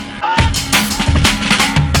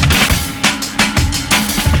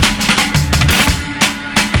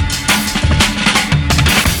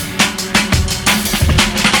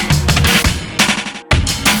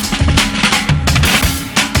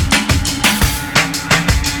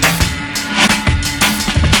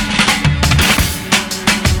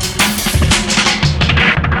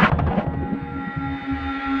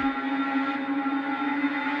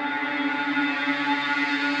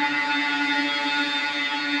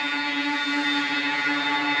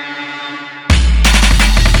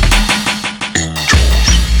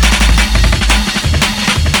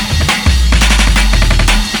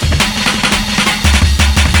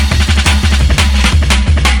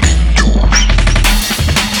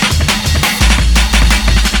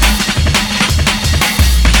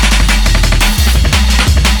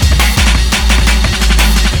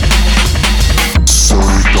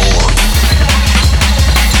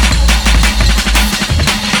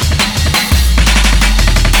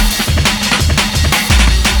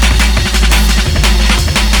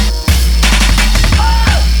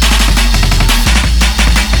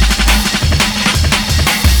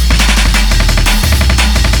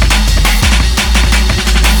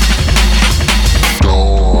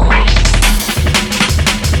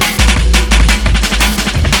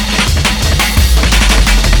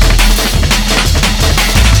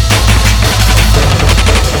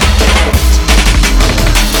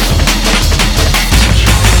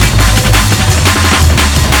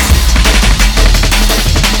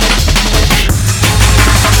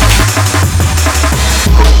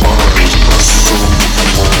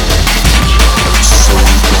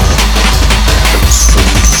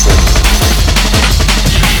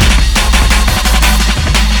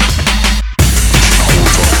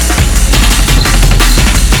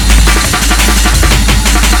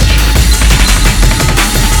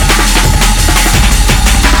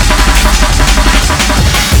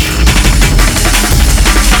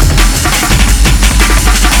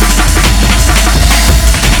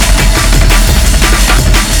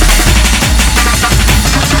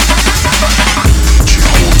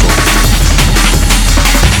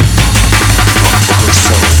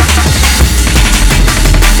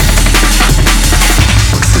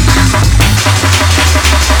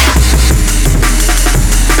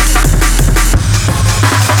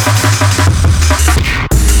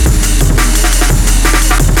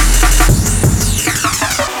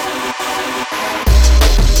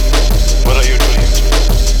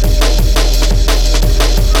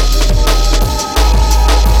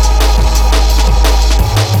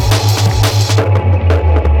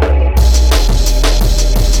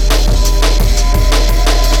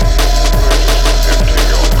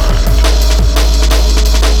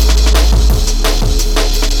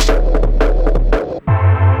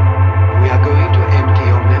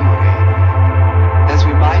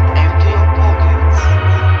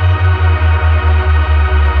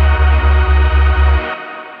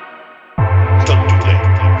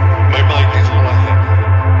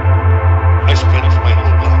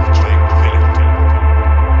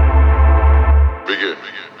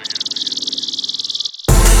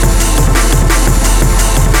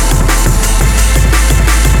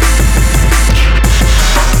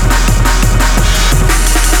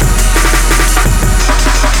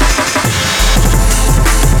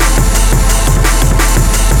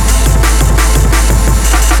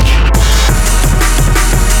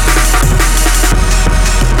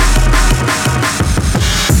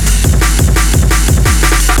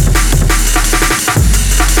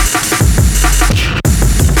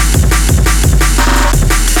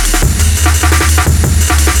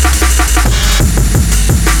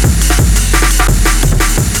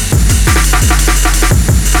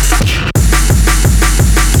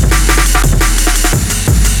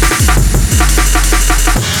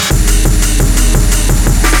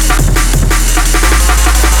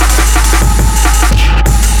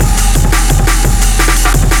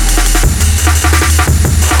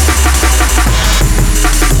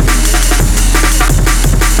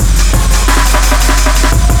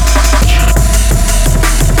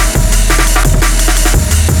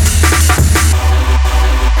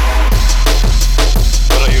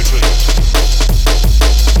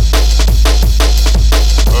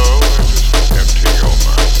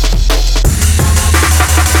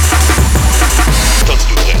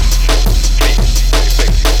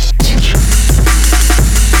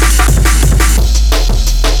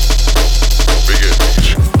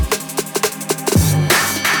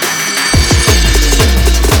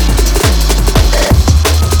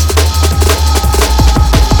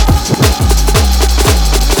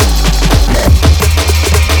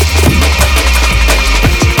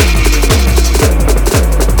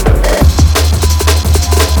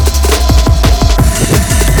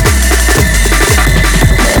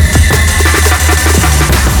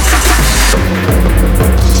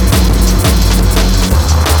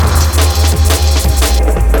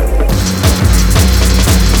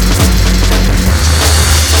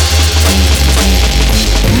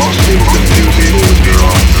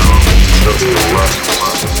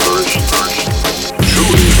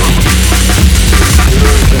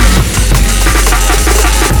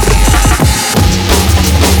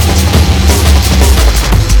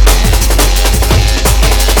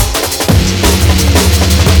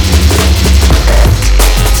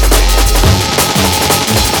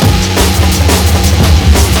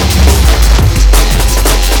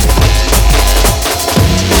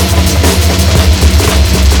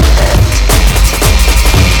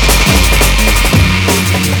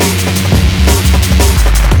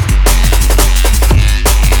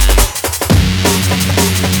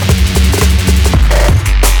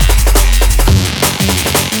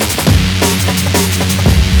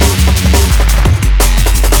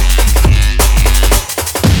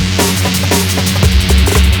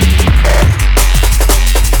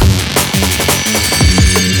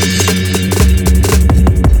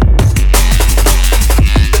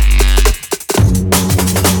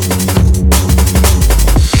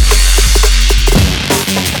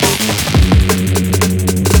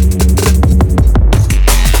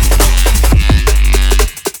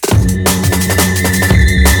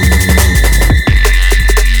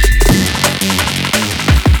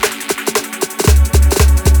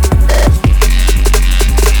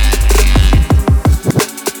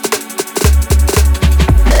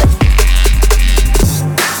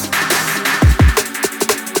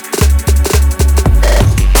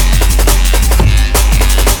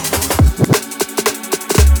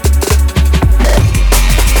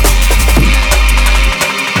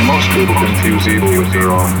 people confuse evil with their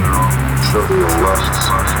own trivial lusts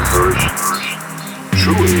and aversions.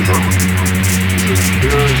 True evil is as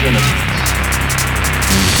pure as innocence.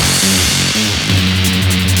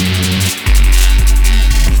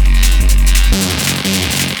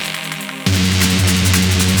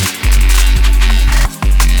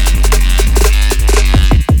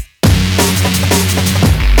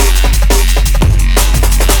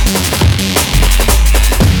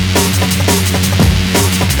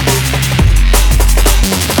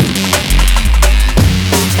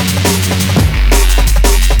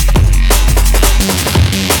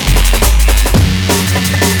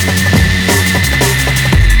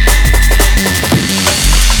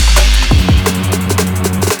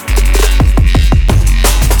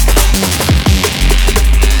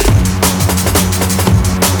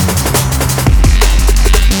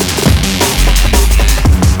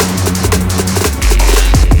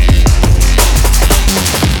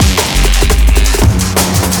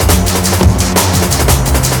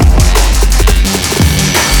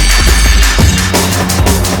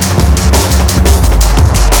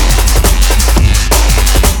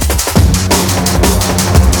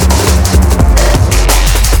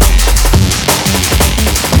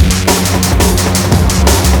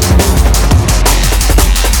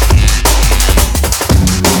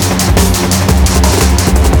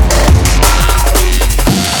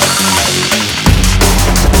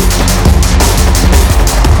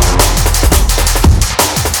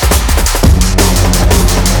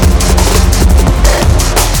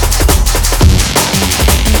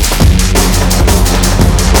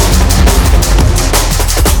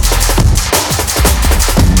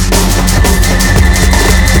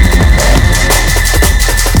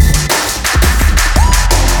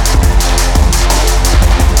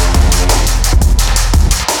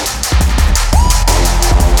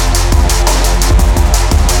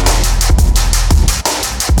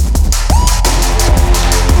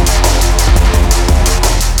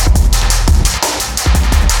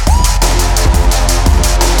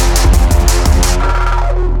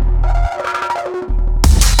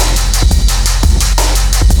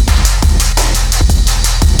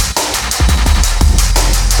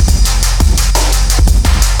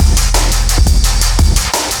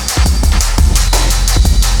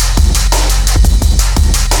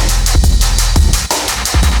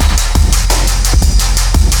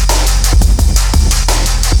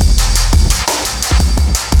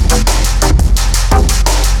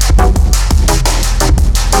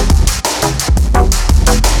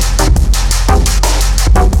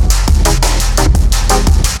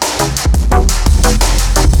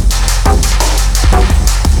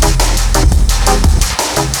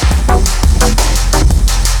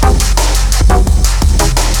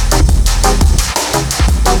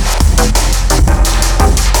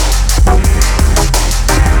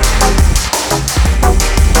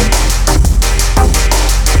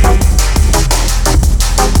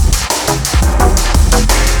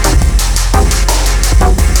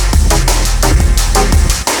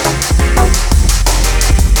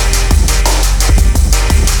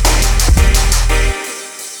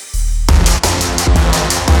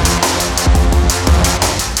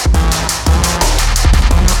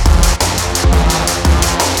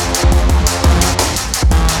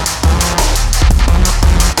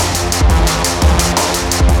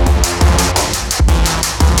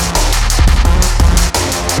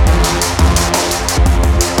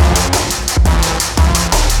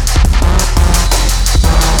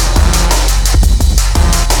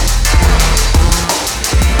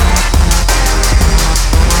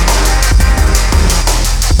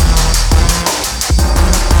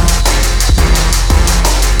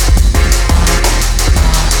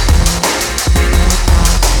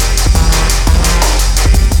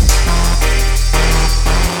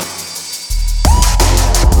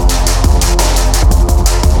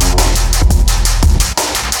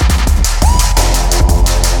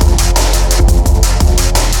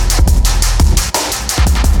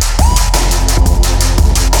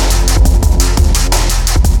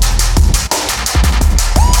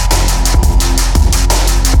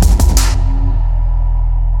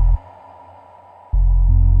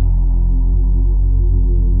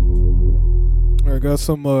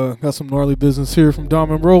 Got some gnarly business here from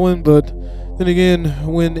Dom and Roland, but then again,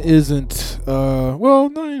 when isn't? Well,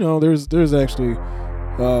 no, you know, there's actually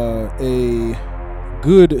a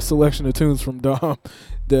good selection of tunes from Dom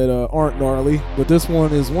that aren't gnarly, but this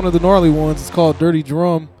one is one of the gnarly ones. It's called Dirty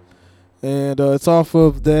Drum, and it's off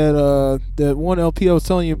of that one LP I was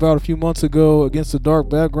telling you about a few months ago, Against the Dark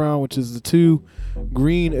Background, which is the two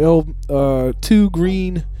green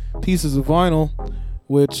pieces of vinyl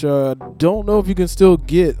which don't know if you can still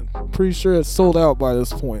get. Pretty sure it's sold out by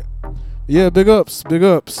this point. Yeah, big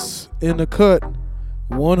ups in the cut.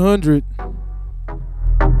 100.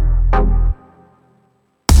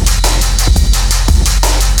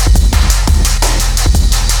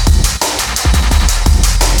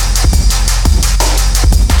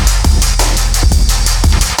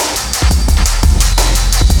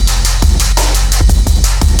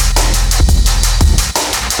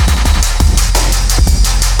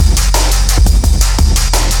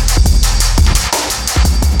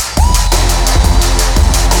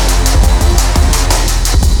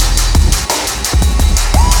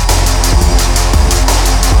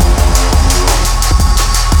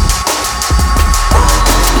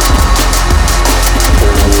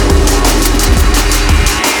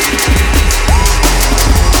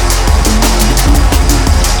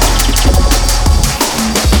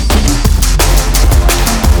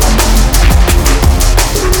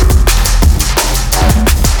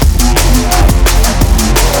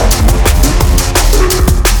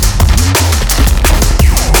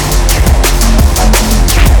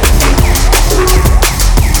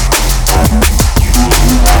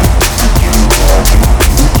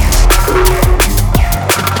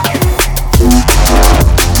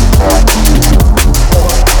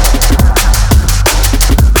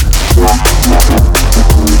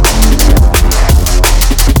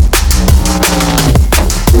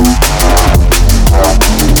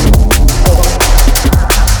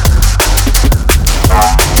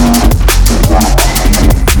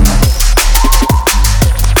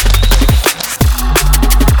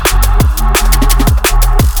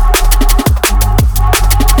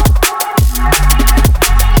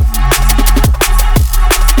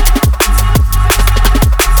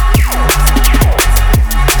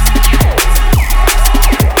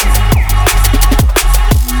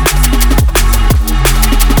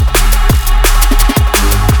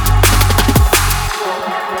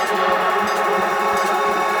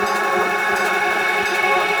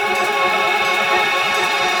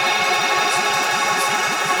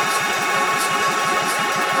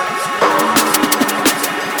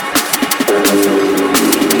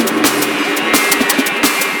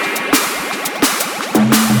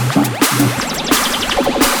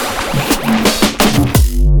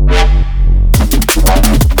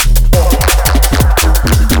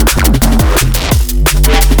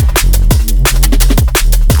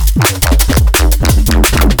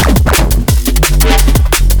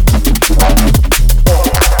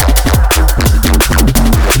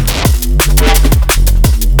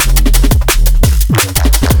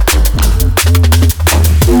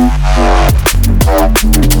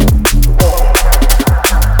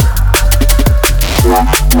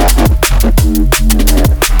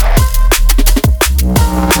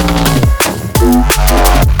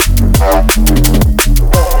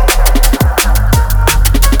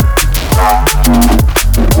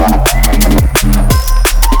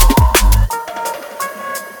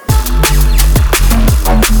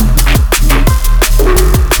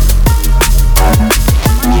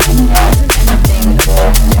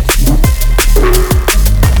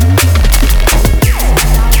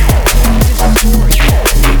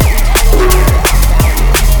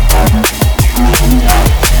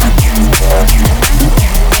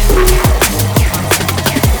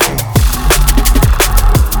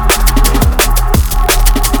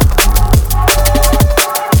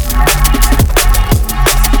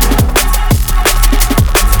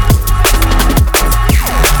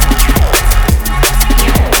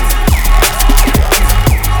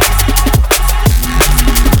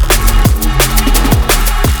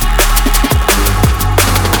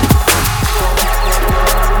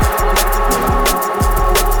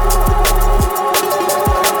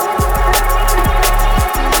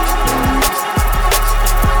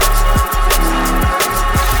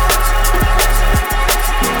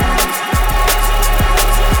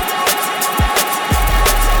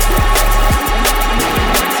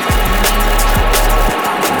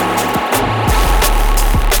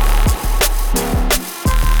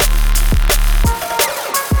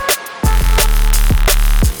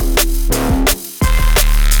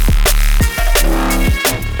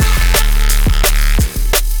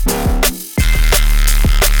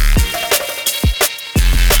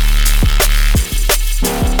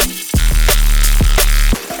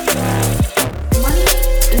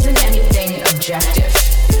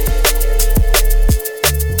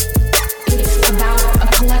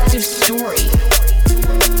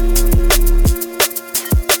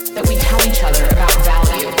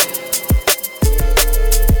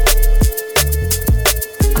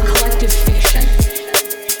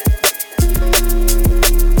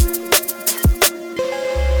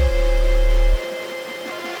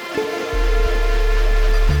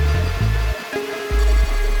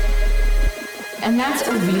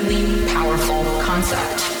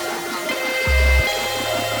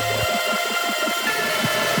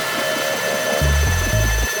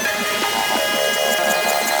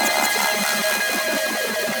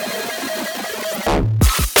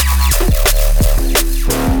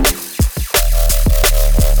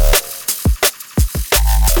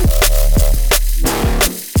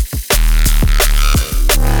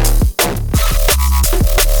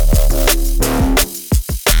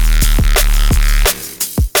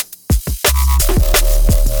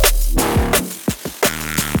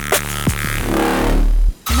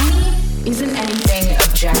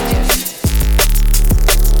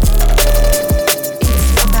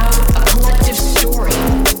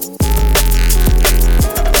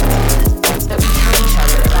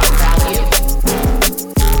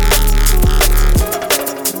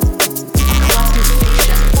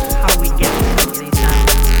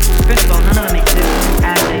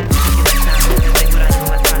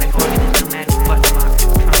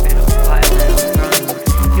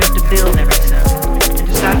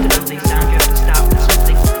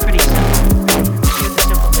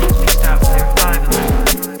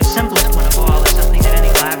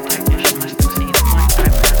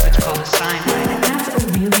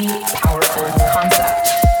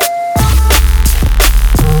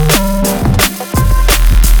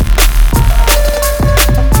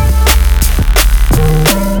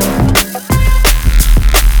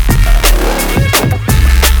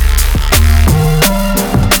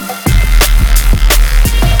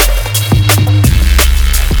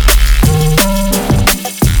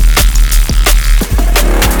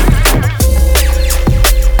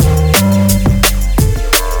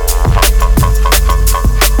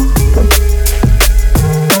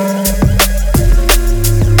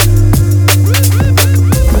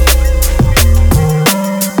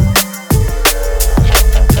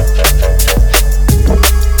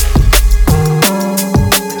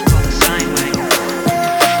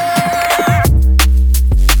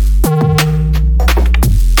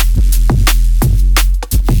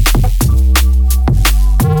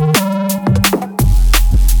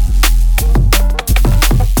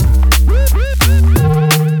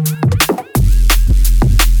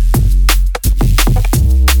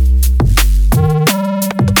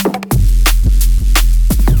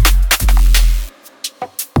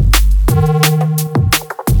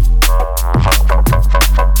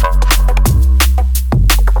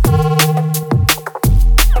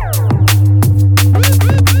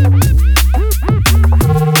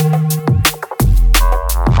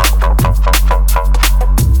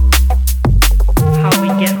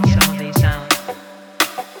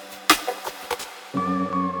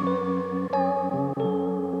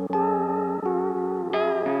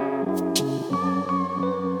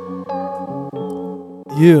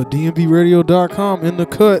 Yeah, DNBRADIO.com in the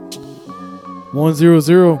cut.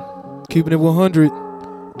 100. Keeping it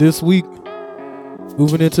 100 this week.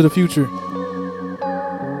 Moving into the future.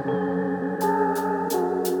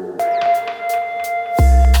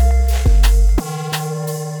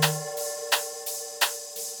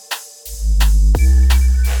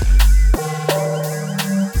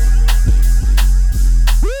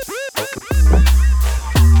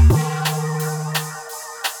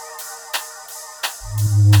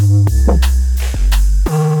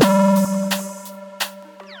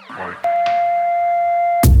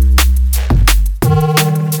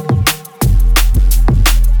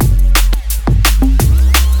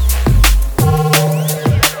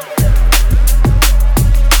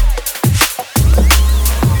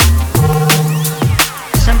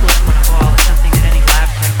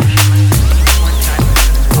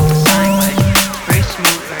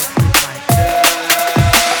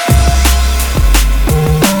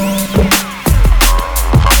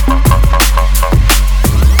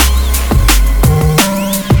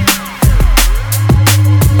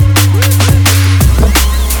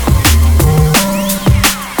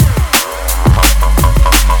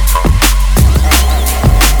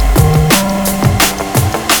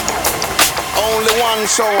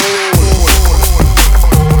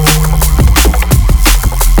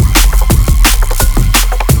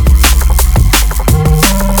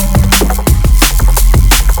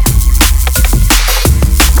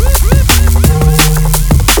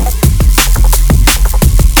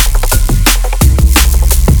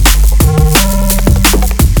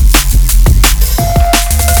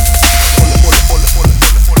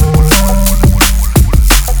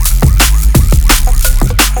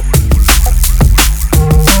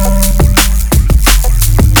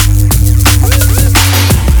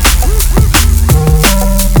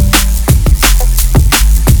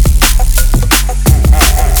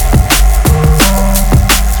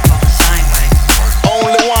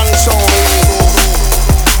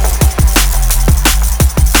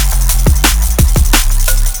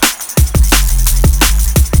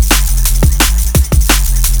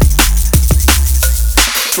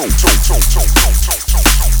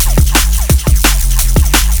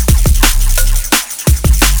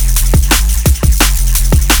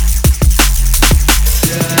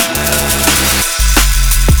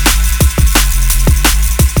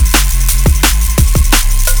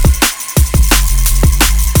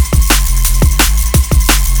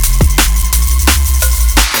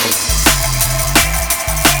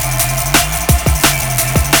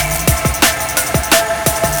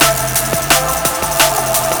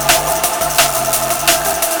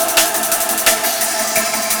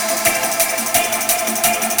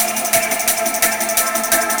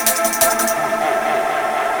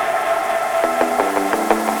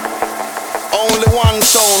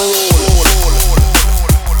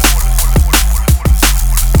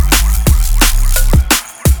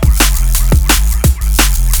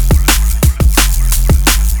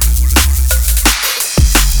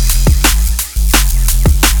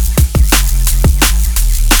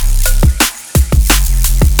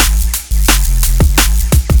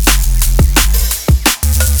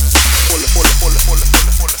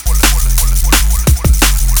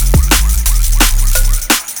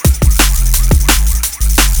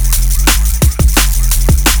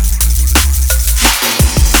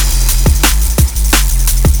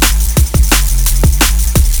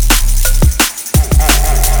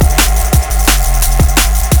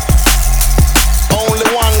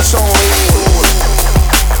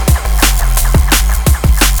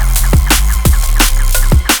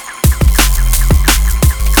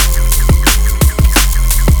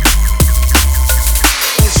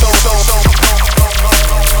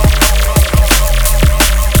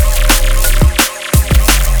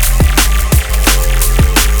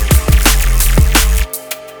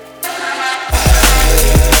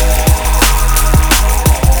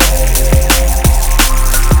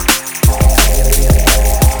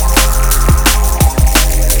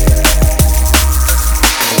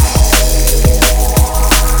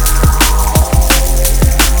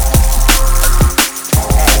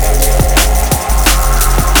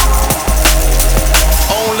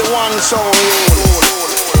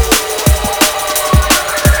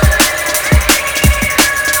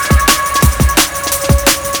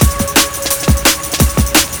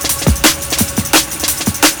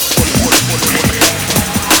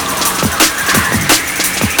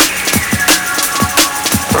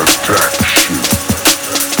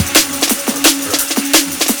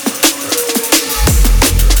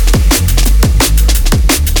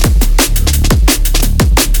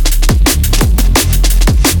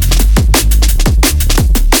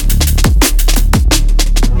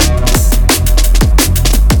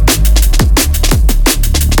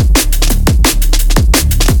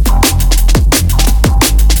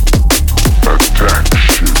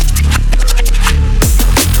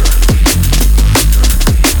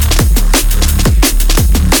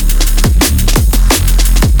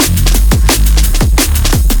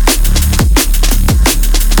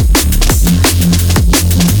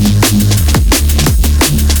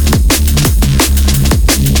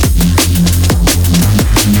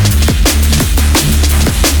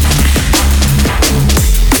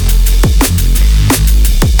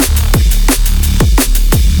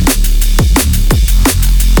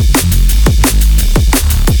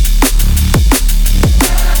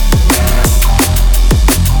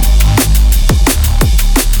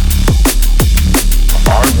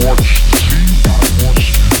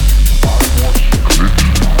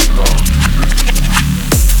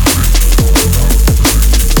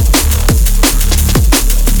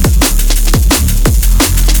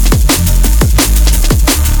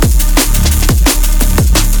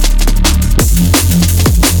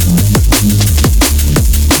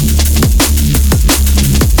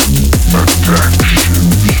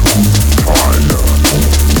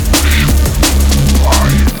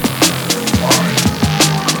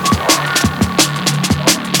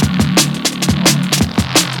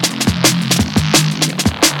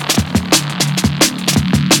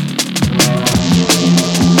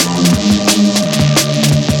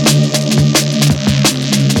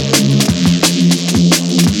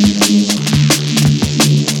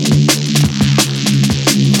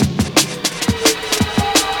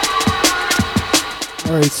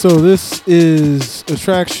 So this is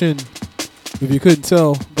Attraction, if you couldn't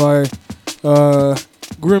tell, by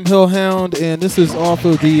Grim Hellhound, and this is off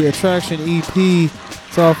of the Attraction EP.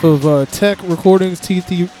 It's off of Tech Recordings,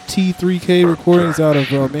 T3K Recordings out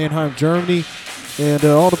of Mannheim, Germany. And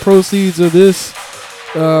all the proceeds of this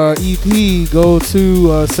EP go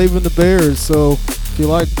to Saving the Bears. So if you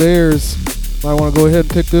like bears, might want to go ahead and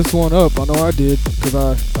pick this one up. I know I did, because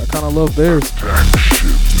I kind of love bears.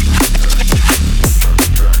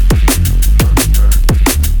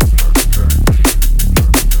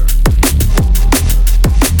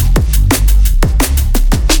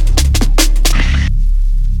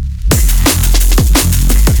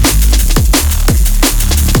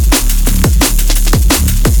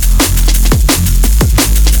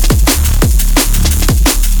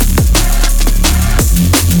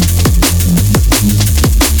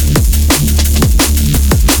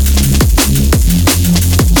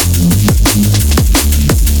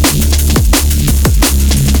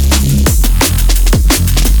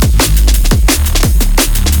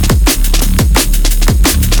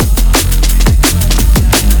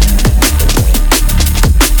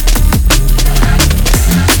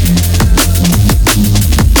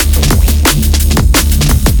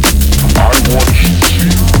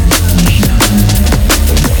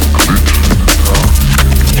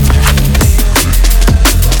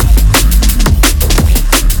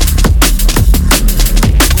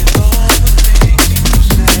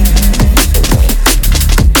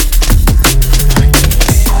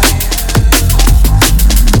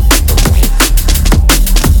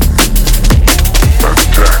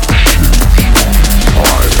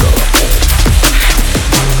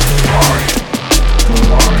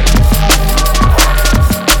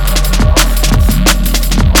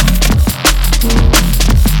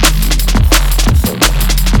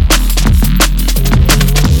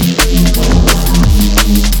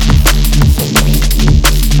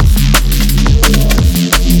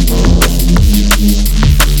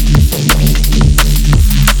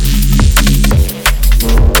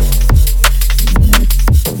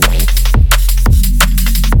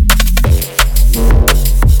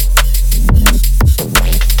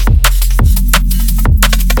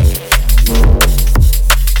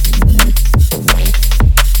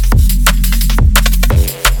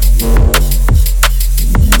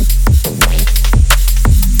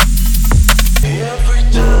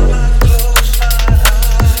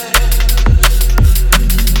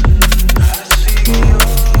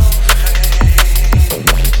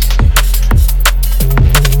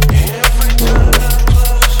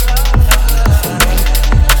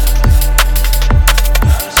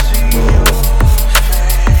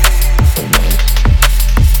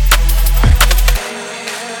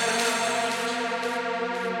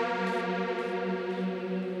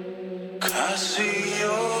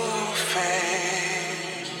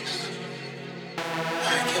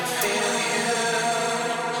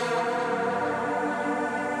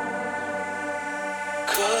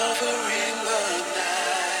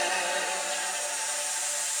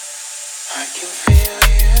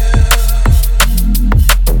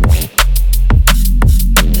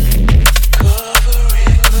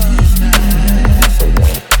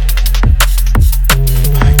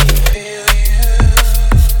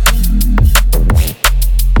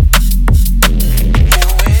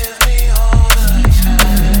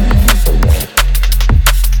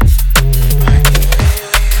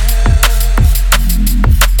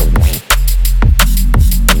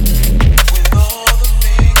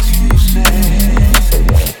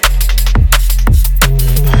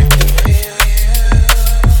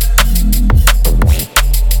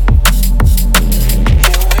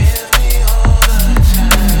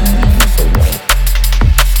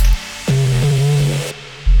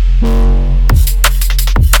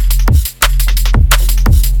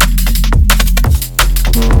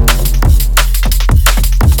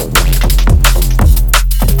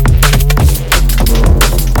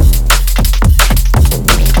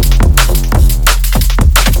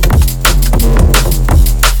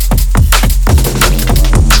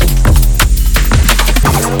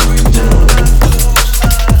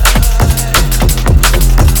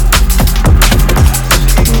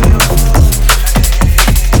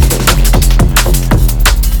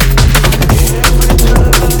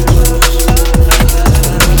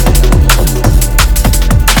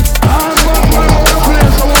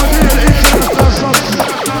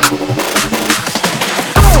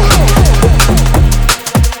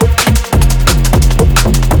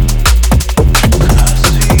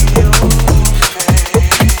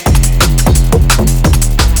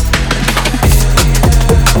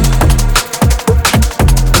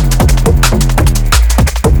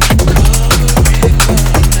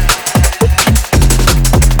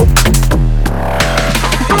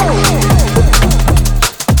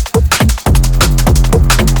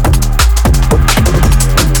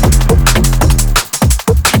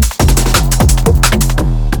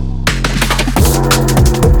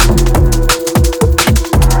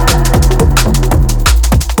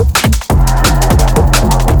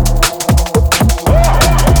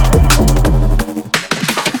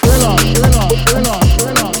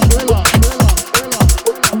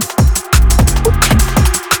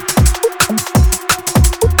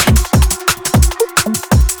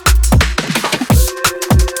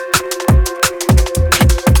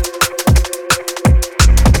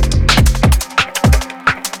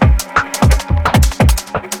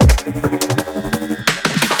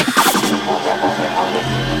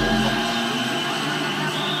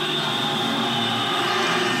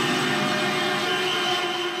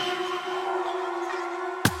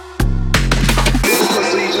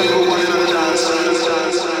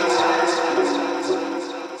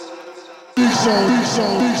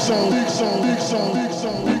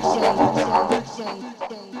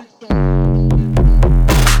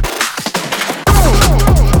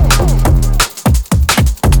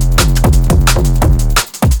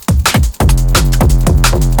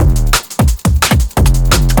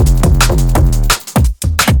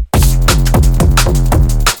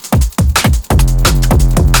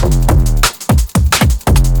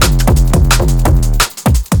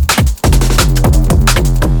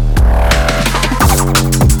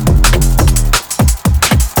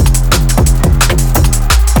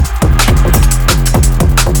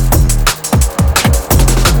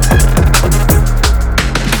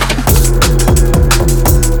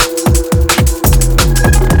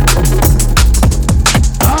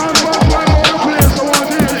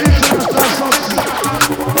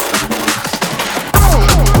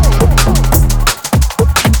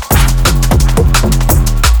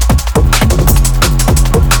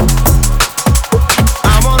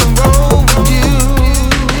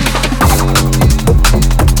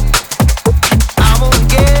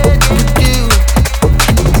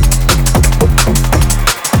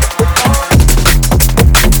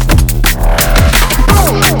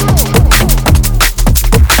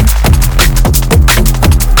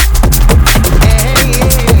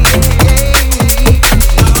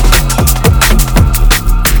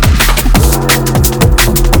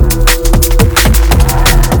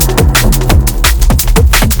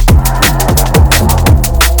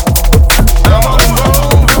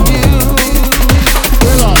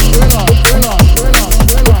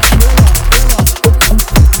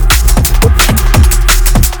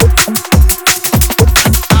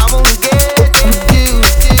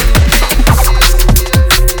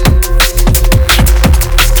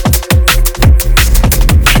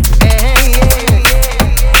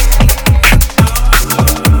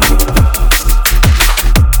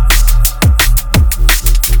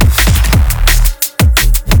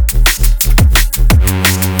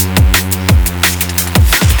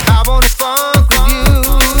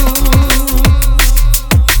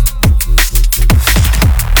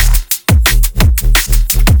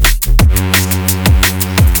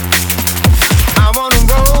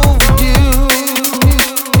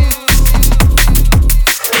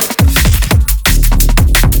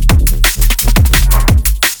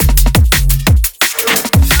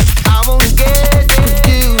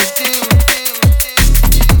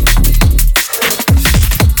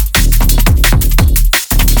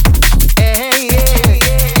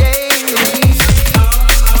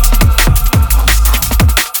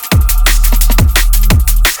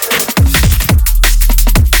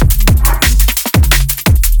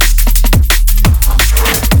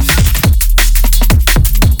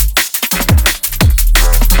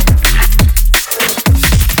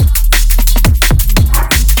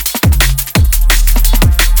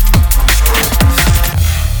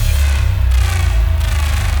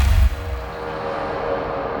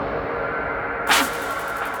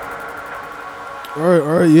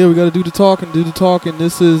 All right, yeah, we got to do the talking.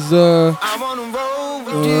 This is, oh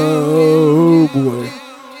boy.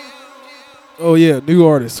 Oh yeah, new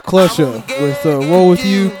artist, Klesha with Roll With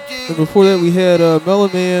You. And before that we had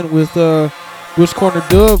Melon Man with Bush Corner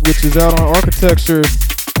Dub, which is out on Architecture.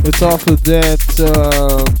 It's off of that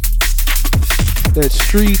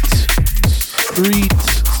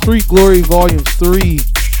Street Glory Volume 3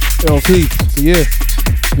 LP. So yeah,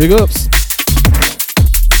 big ups.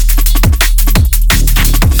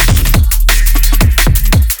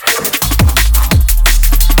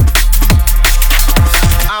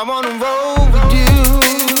 I wanna roll with you.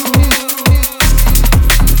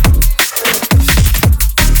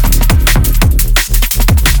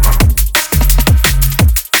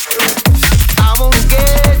 I wanna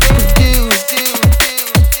get with you.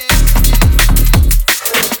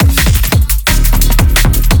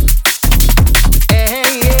 Hey,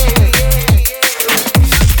 yeah, yeah.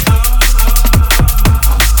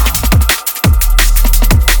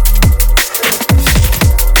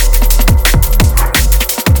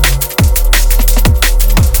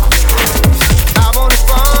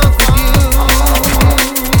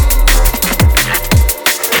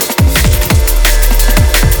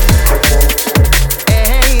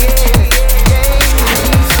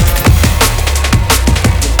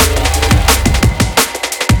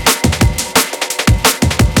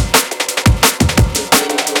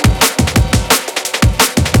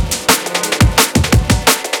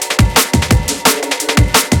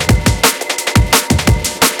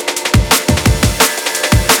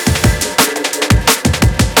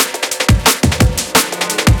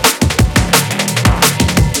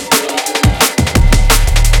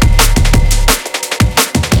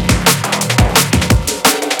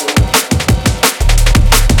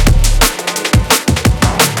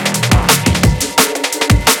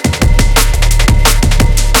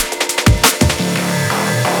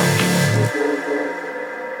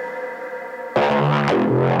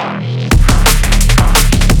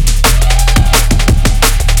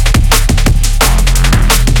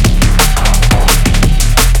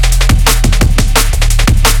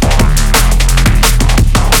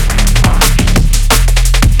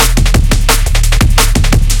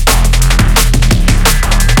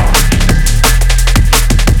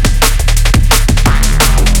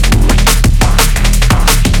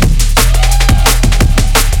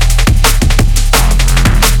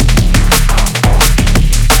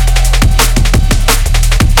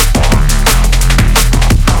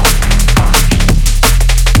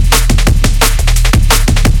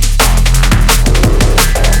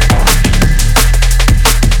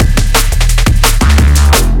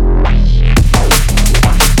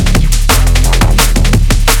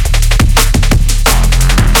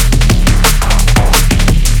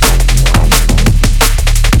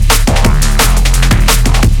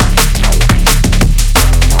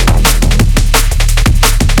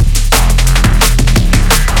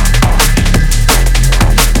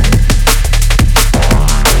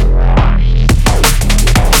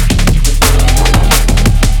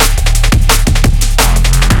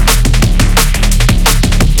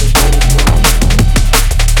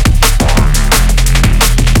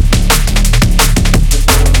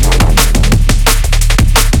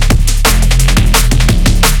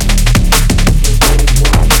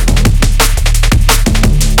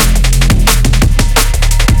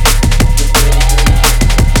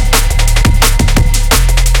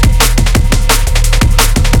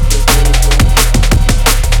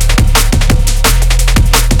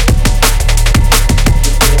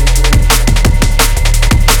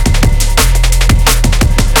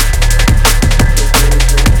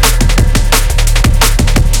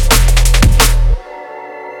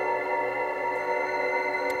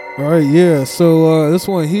 All right, yeah. So this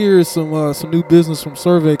one here is some new business from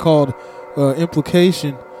Survey called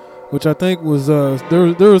Implication, which I think was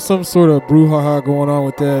there was some sort of brouhaha going on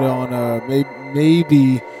with that on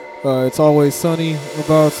maybe It's Always Sunny,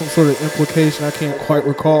 about some sort of implication. I can't quite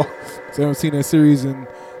recall, 'cause I haven't seen that series in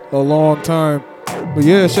a long time. But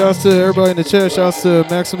yeah, shouts to everybody in the chat. Shouts to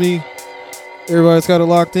Maxime. Everybody's got it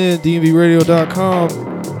locked in. DNBRADIO.com.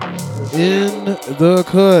 In the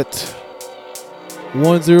cut.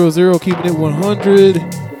 100, keeping it 100.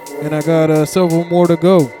 And I got several more to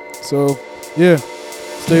go. So, yeah,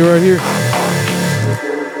 stay right here.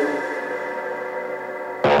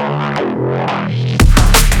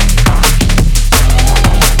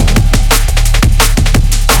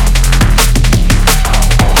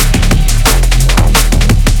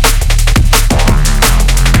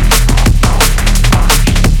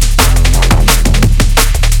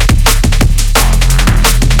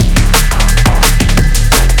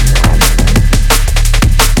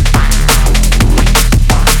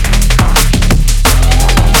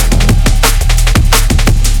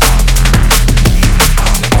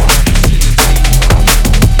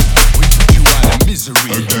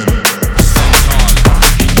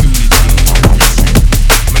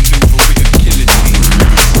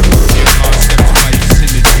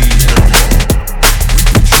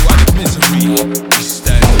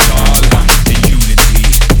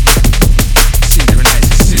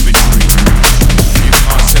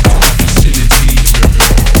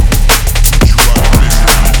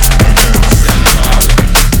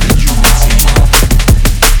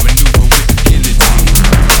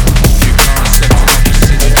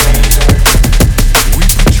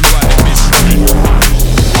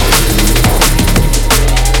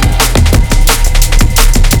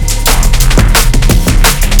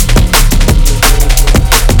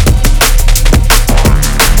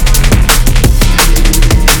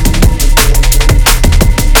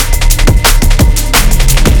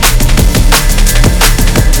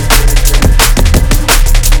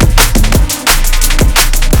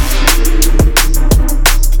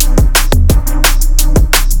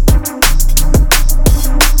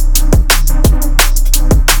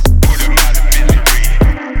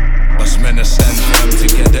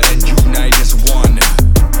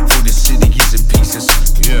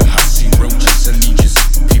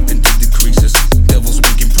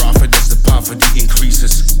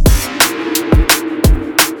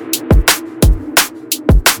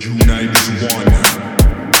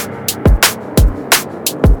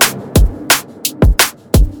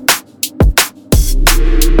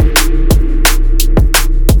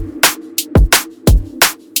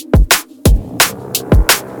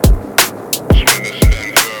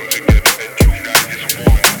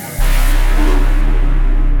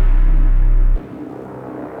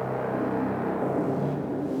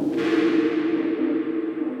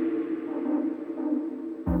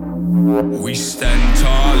 We stand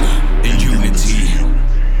tall in unity,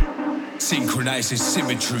 synchronizing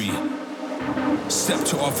symmetry. Step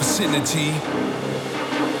to our vicinity.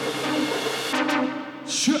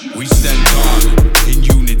 We stand tall in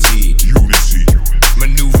unity,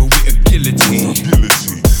 maneuver with agility.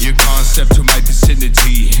 Your concept to my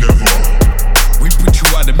vicinity. We put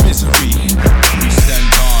you out of misery. We stand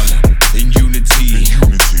tall in unity,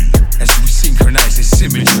 as we synchronize in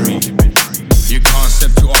symmetry. Your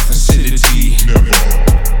concept to our vicinity.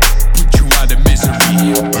 Put you out of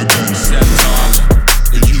misery. We stand tall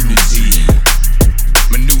in unity,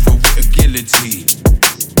 maneuver with agility.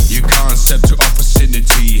 Your concept to our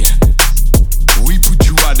vicinity. We put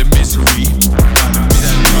you out of misery.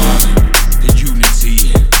 Stand tall in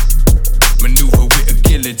unity, maneuver with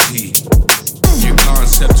agility. Your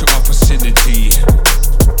concept to our vicinity.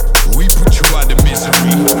 We put you out of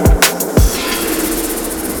misery.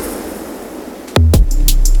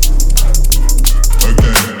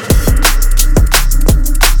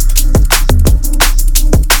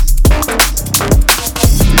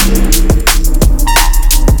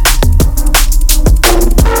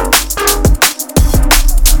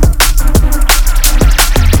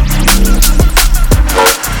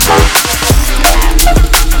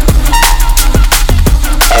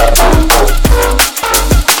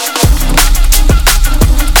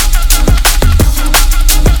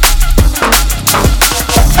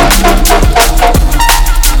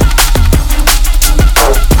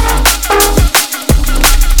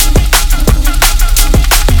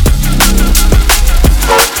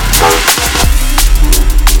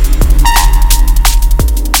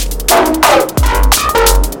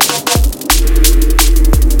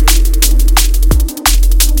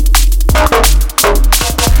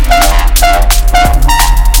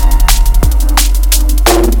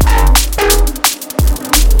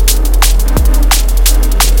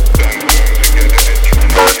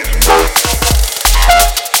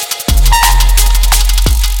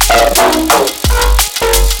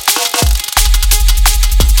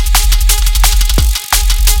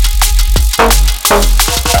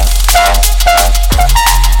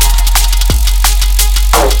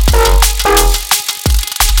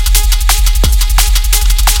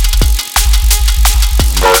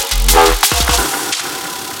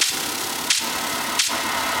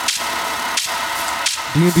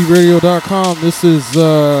 DNBRADIO.com. This is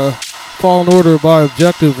Fallen Order by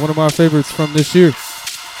Objective, one of my favorites from this year.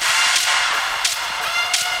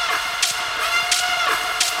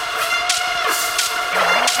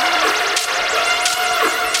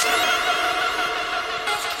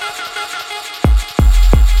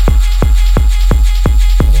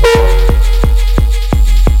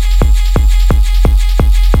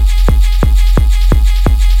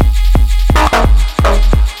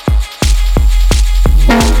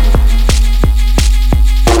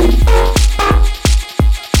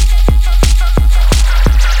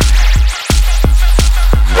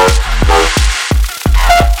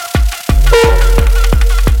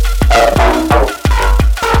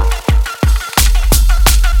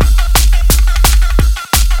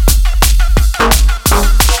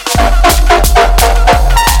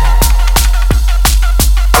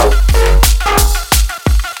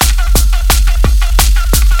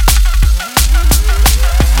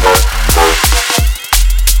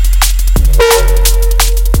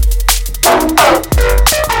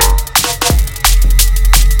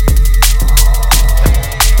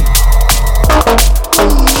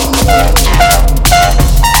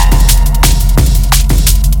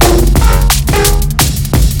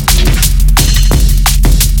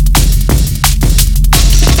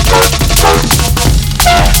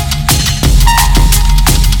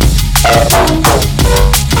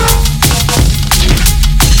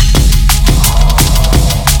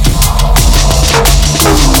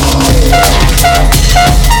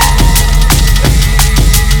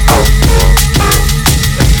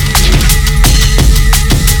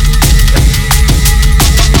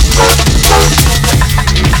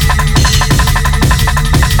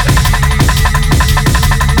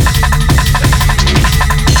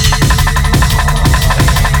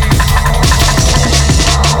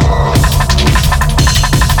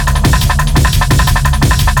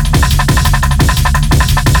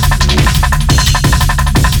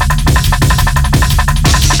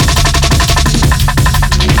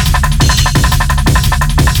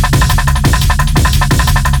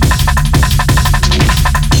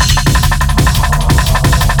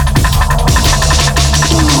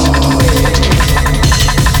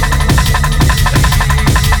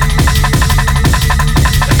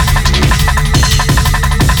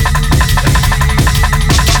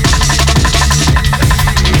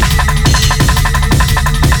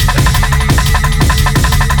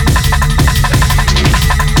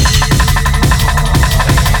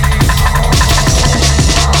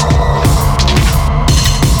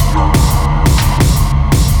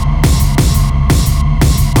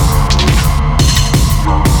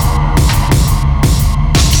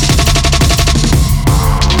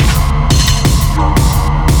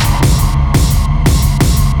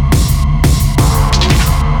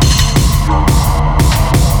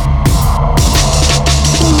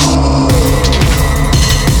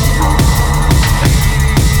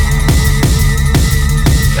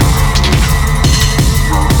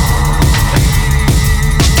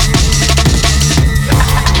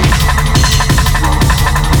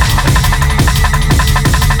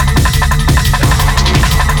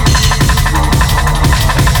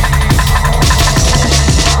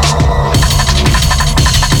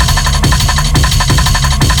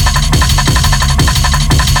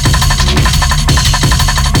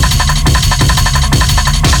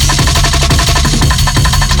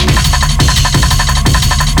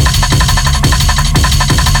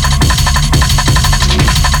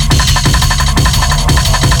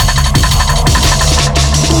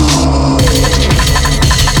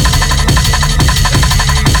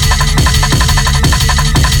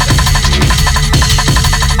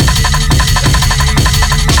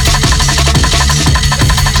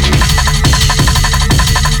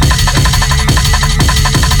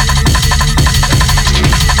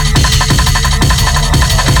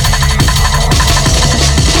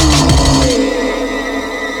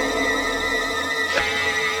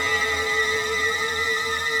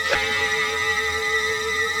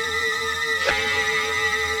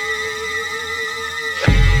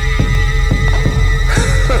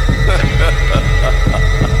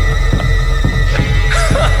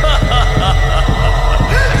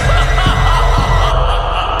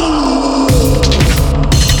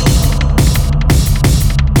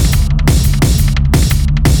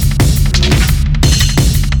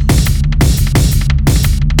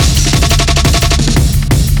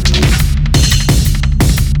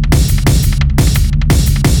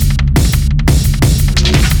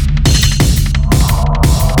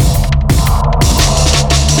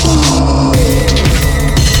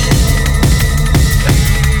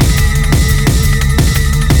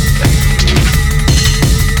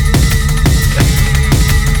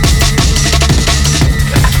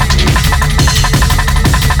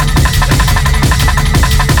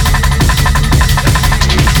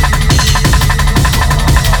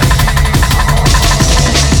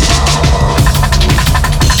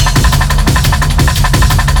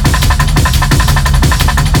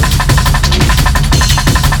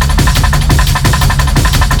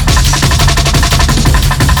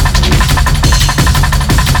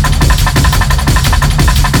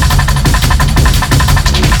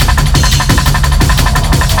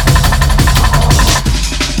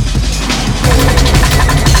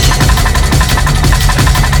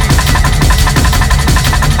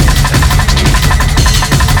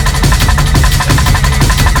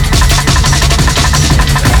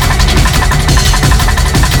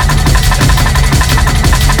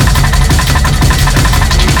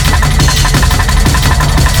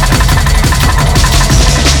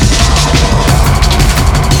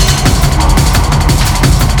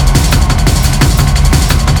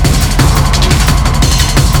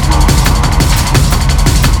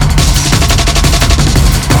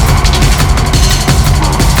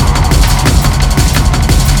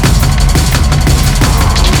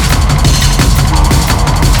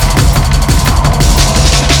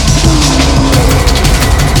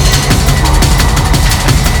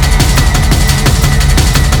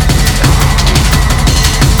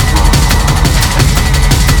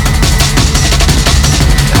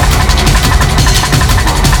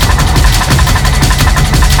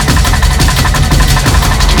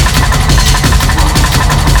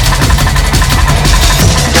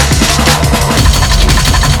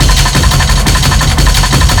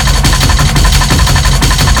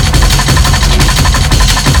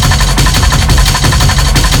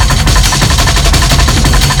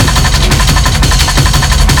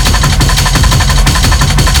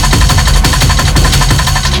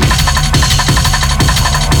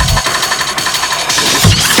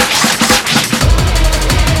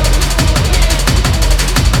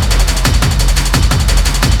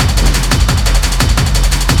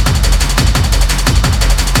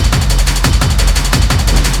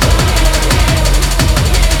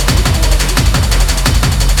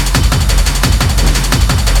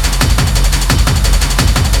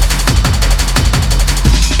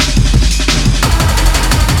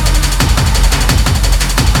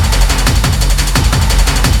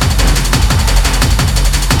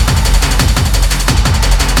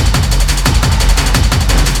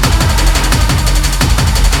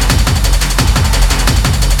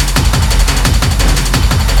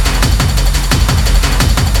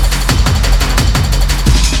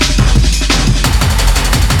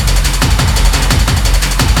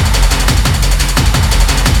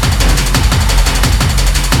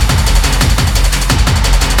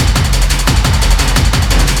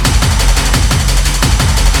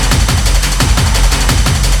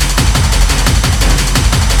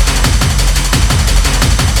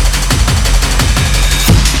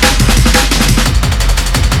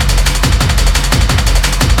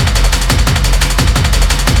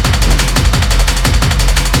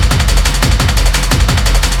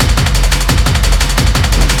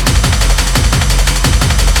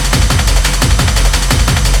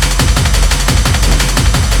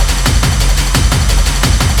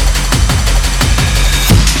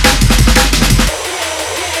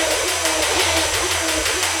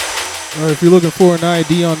 If you're looking for an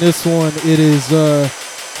ID on this one, it is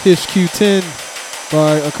Hish Q10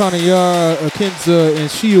 by Akanaya, Akinza, and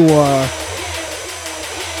Shiwa.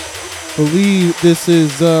 Believe this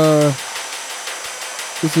is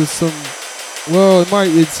some, well,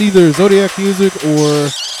 it's either Zodiac Music or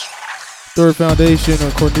Third Foundation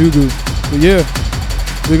or Cornugu. But yeah,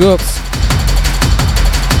 big ups.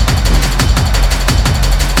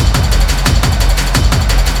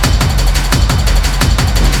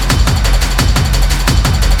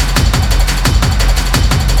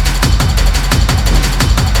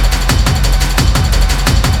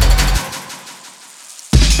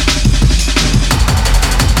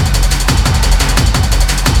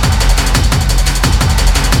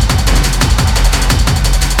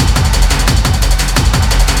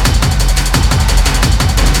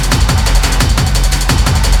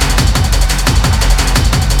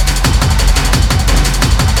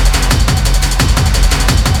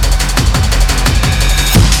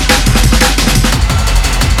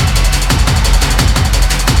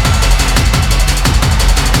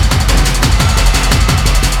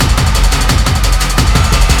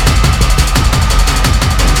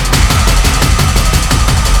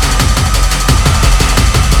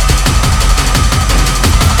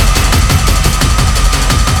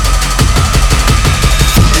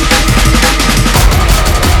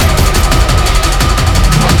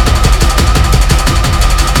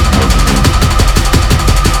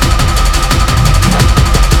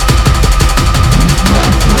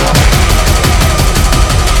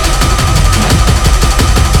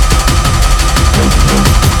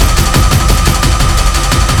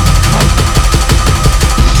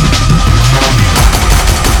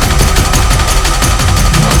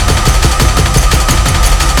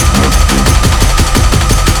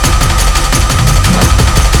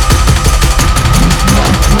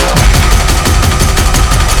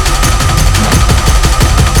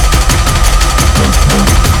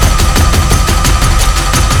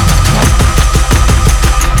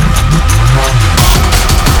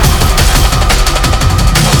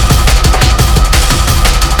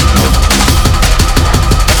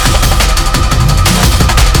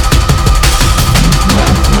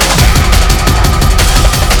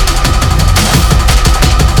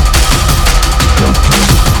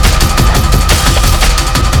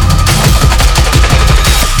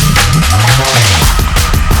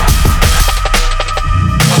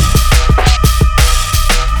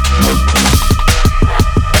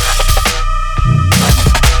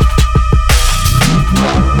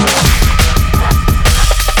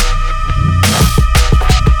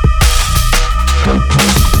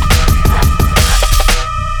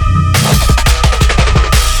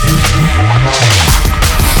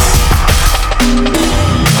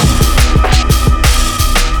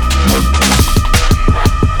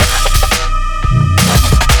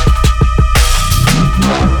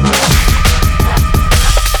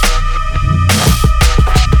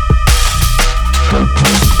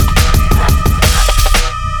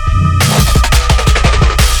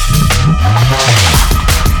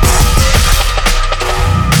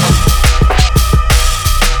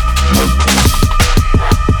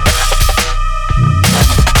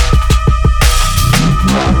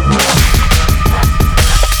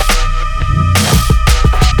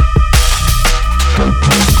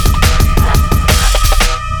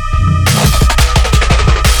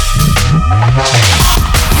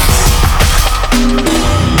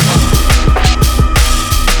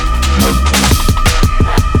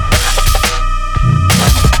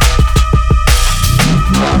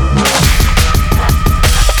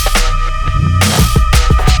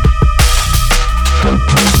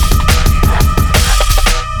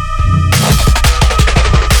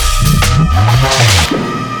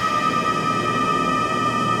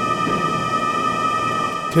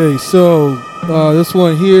 Okay, so this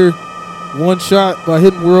one here, One Shot by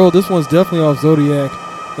Hidden World. This one's definitely off Zodiac.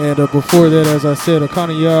 And before that, as I said,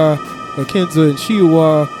 Akaniya, Akenza, and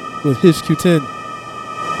Chihuahua with Hish Q10.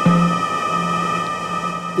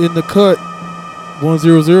 In the cut,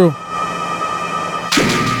 100.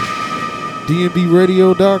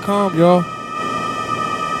 DNBRADIO.com, y'all.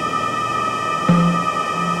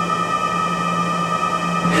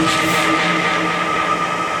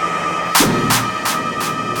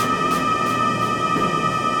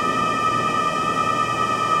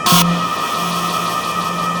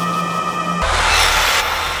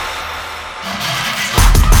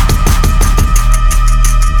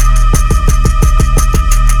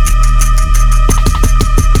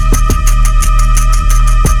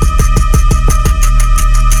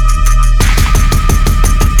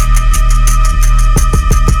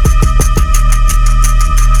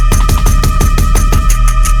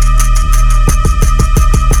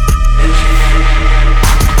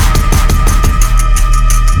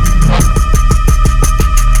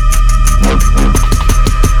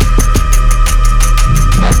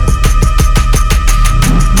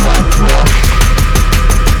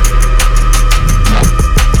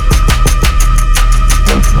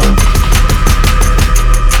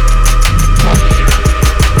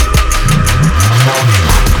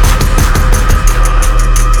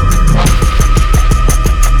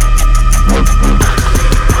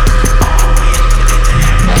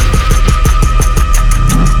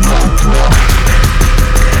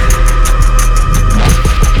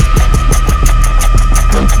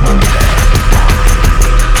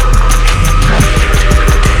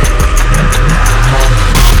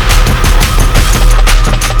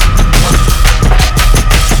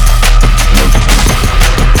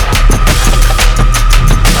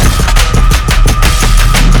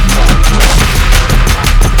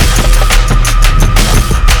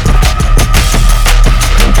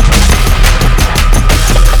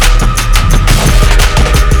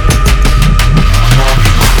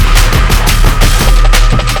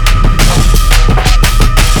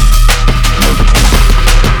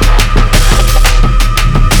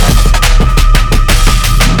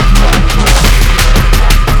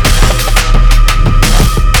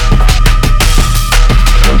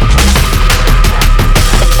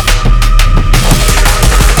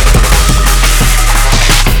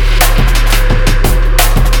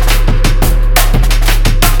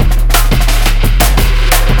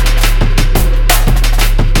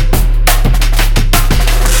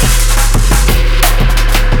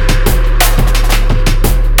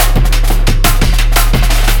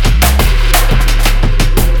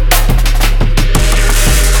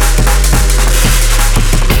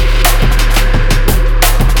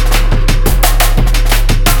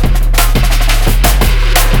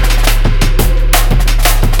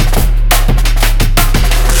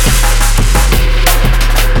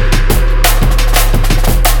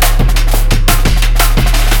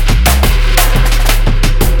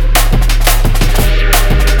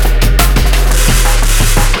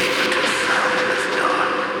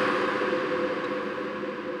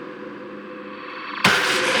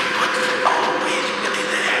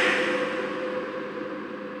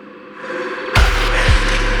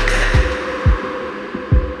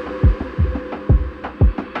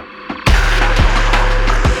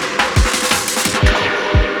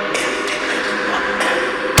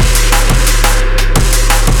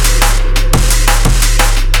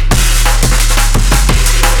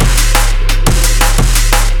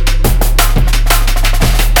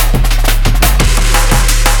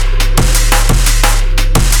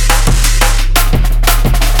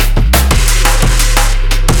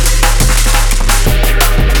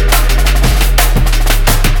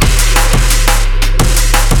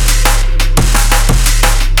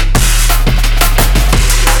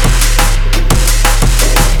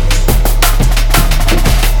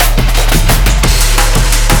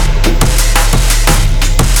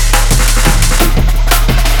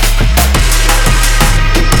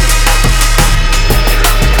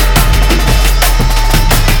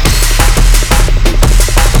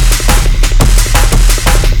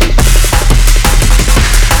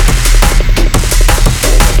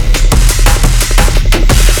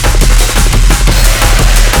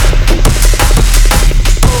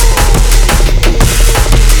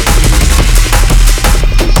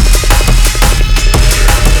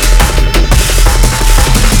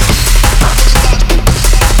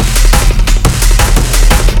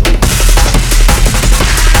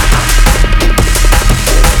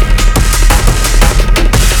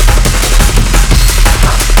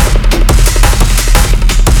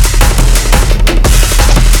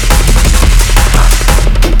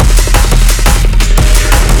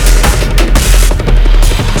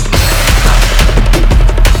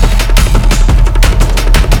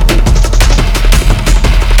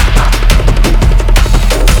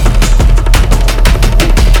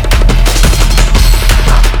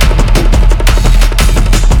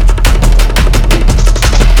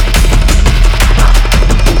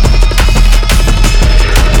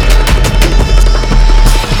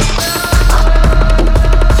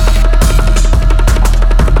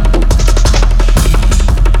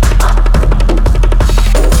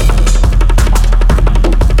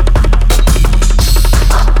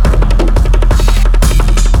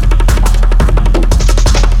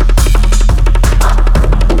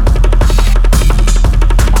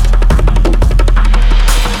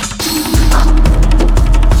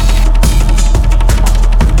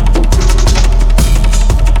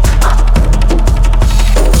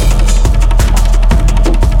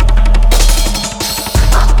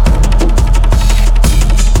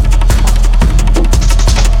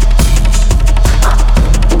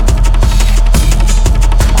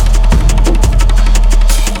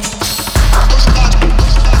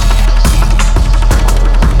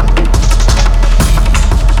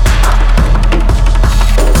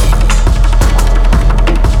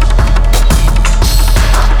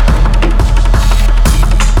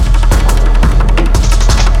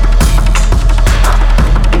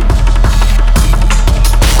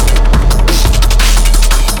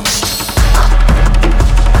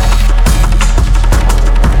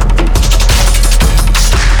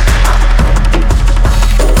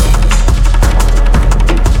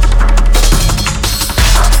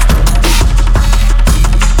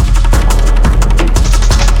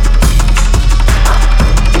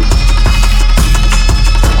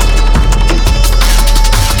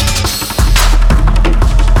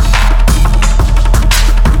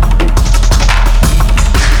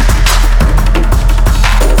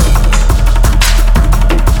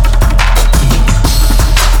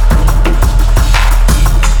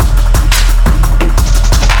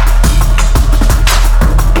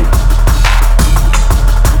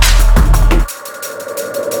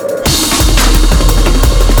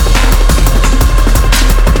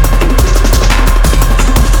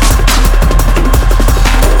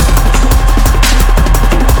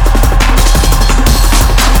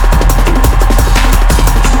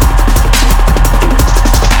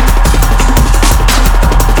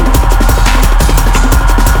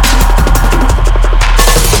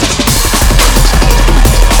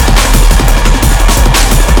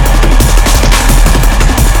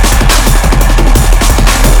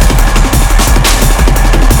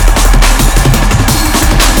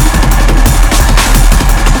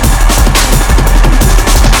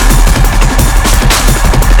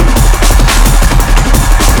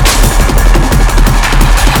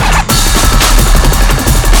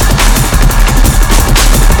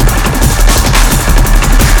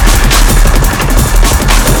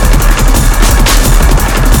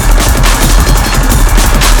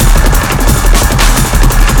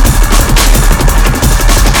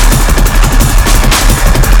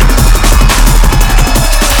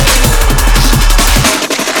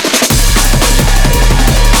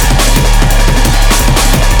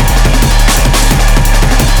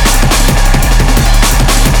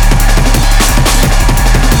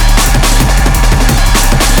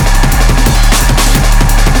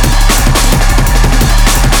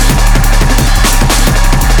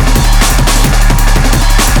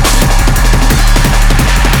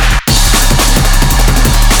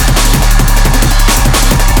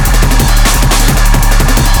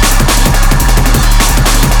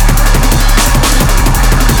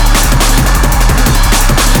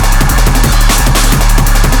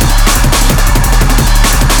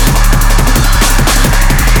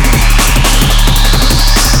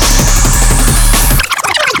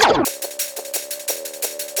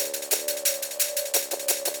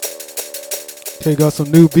 Okay, got some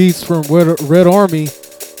new beats from Red Army.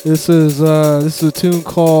 This is a tune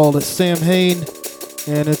called Sam Hain,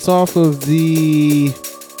 and it's off of the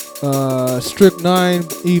Strict 9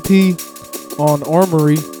 EP on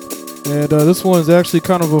Armory. And this one's actually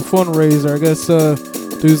kind of a fundraiser. I guess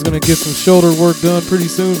dude's gonna get some shoulder work done pretty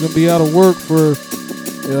soon. He's gonna be out of work for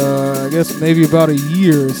I guess maybe about a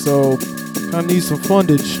year, so kind of need some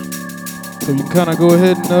fundage. So you can kind of go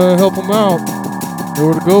ahead and help him out.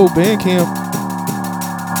 Nowhere to go, Bandcamp.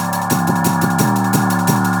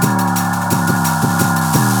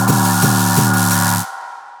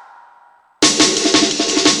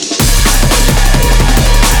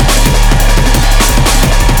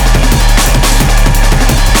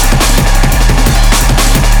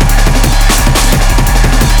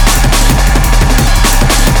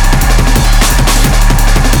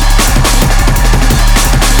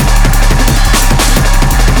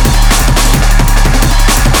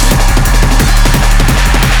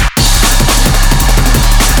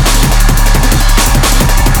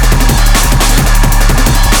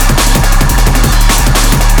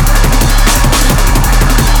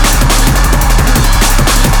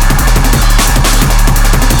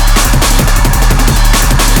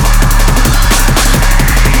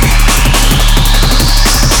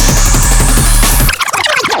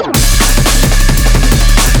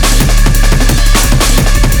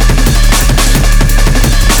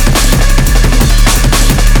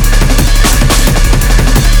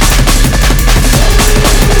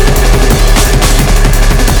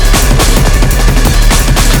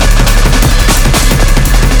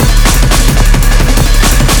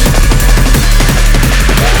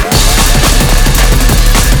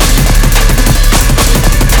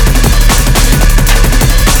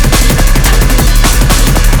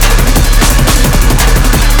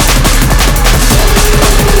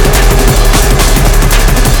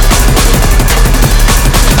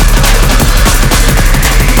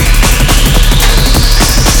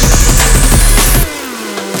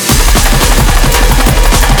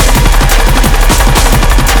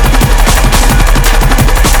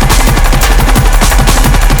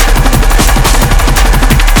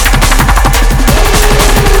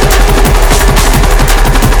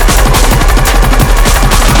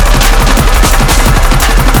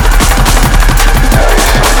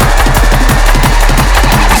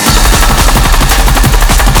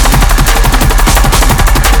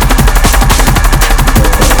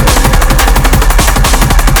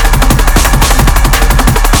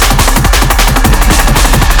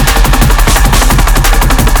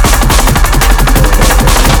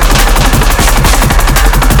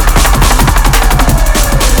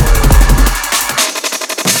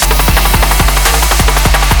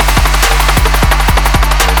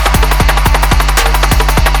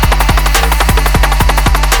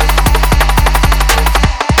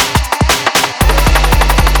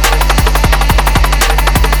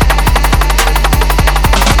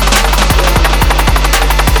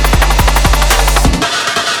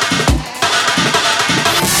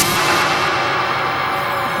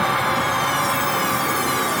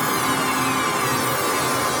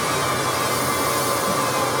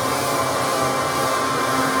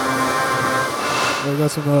 Got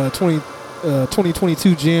some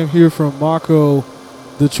 2022 jam here from Mako.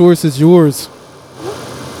 The choice is yours.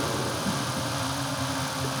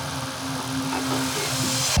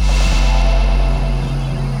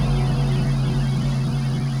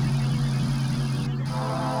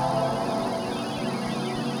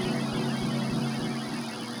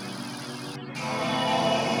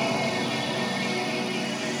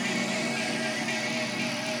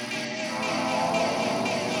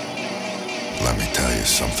 Let me tell you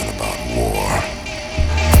something about war.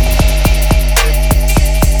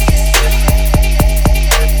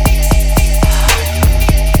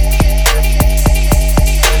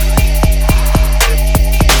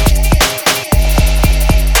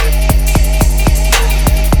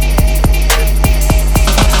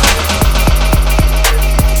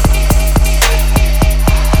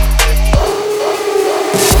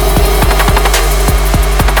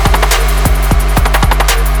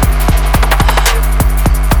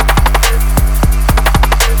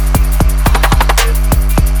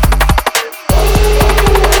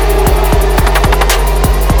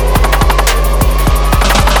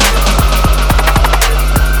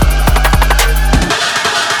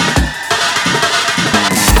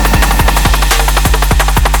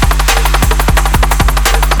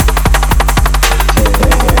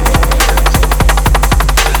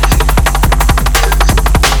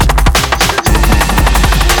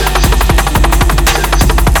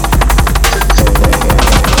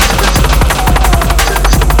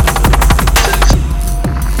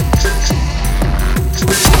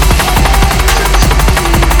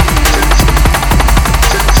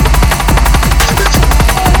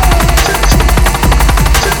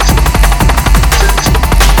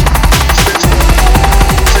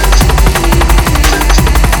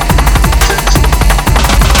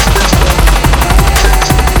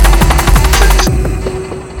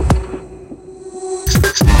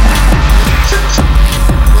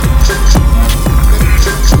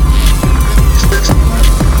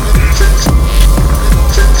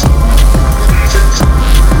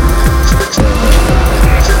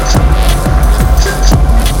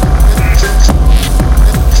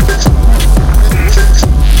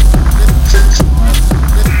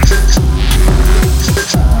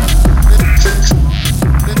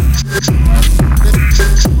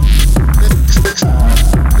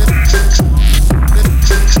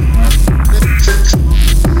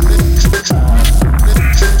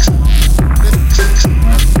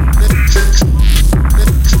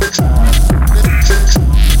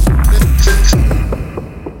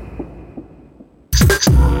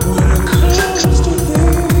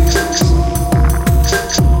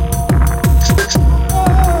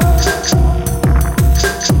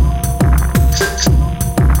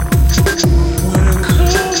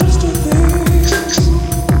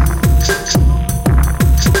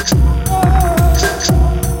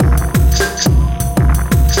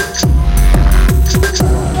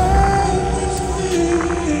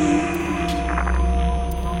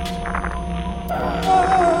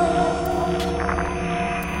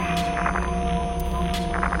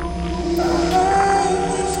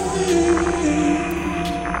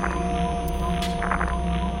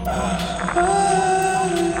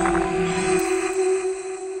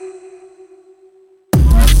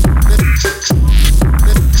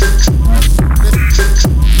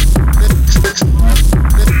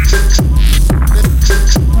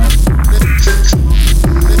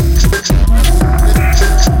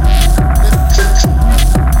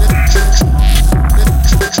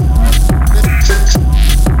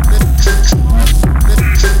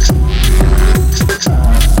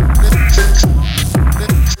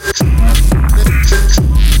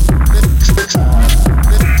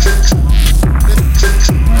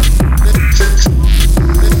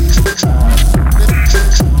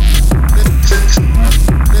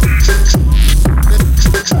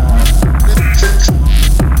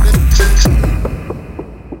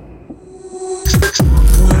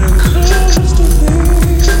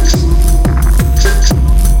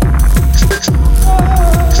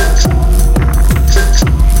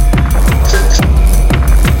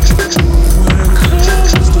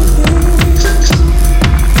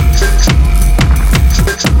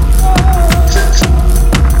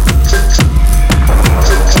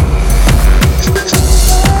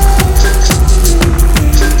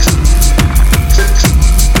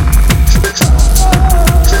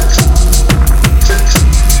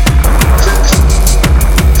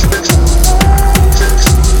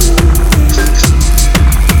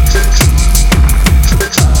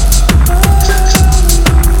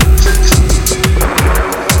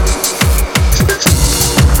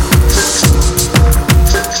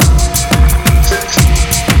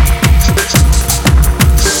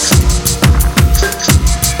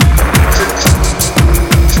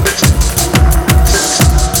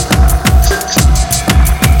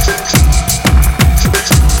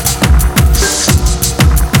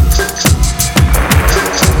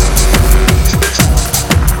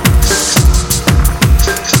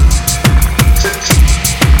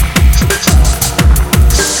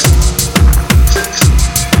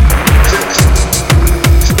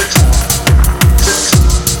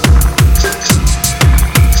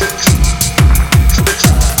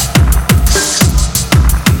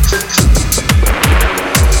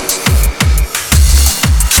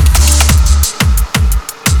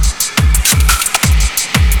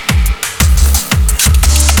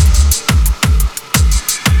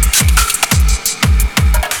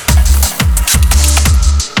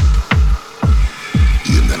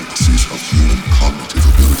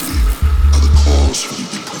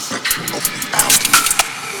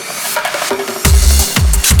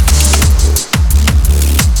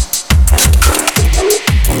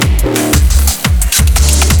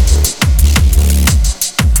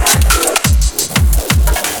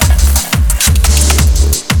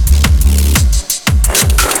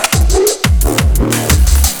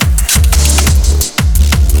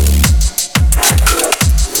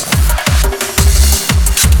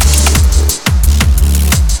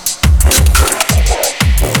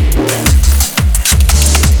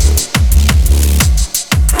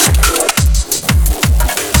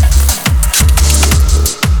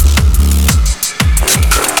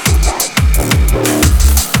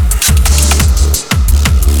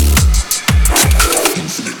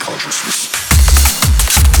 consciousness.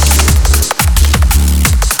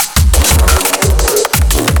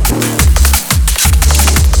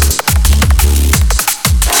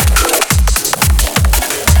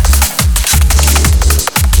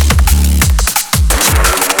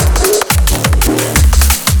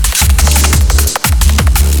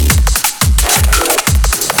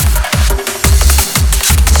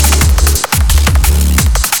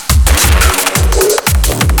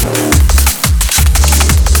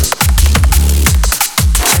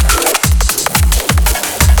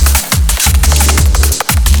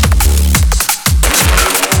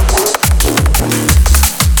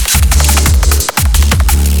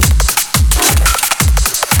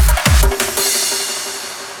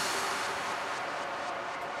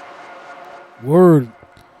 Word.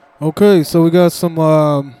 Okay, so we got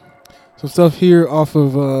some stuff here off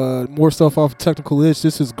of more stuff off of Technical Itch.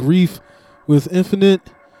 This is Grief with Infinite,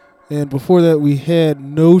 and before that we had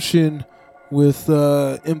Notion with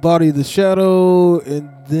Embody the Shadow,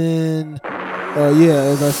 and then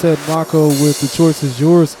as I said, Mako with The Choice Is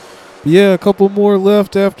Yours. But yeah, a couple more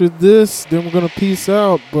left after this, then we're gonna peace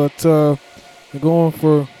out. But we're going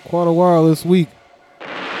for quite a while this week.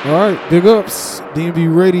 All right, big ups.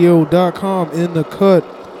 DNBRADIO.com in the cut.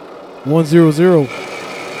 100.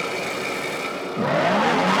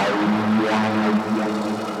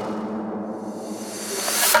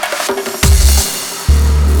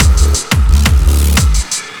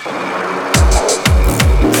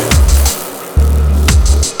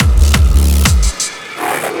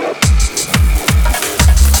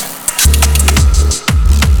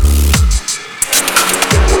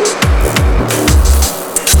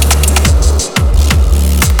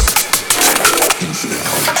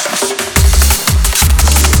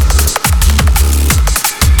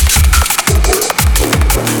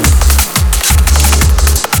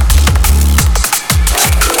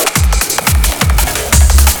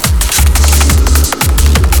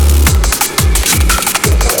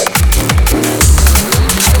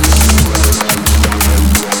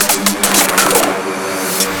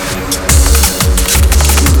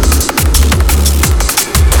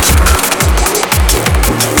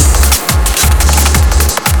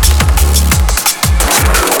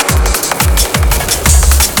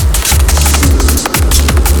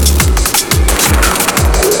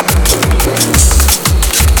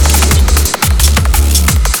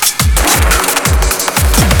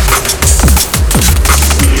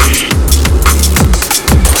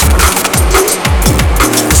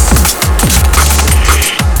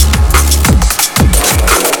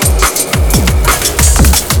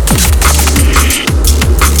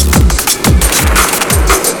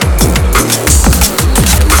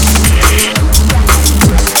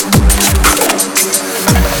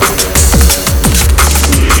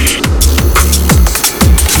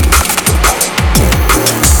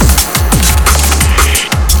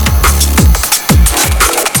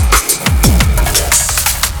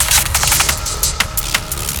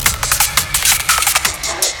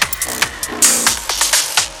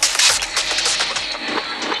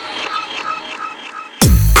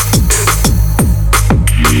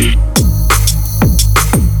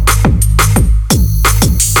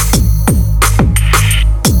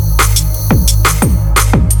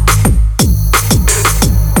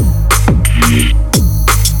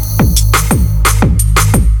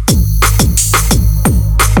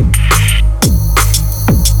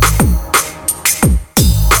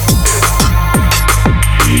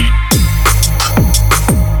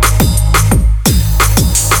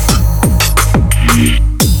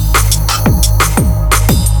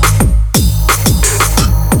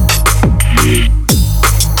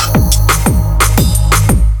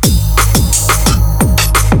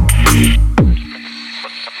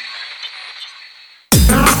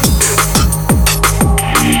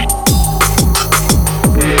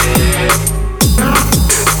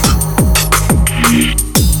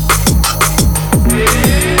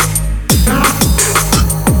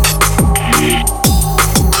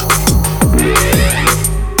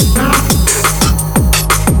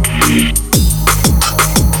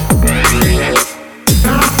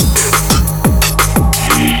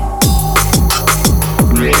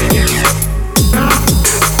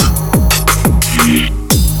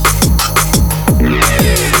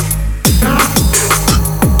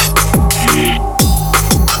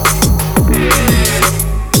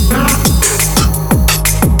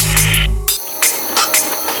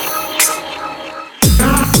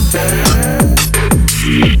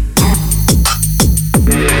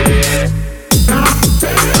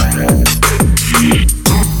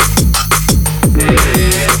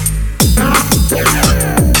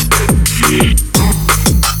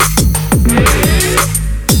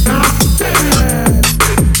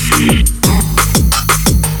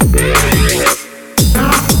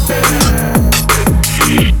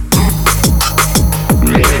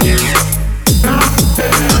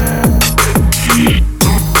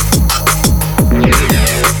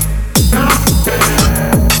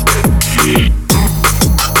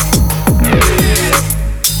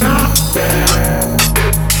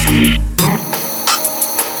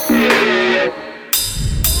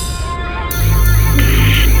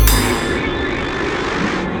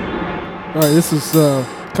 All right, this is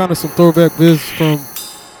kind of some throwback biz from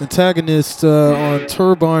Antagonist on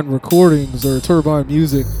Turbine Recordings or Turbine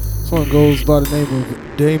Music. This one goes by the name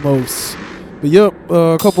of Deimos. But yep,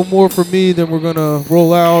 a couple more from me, then we're gonna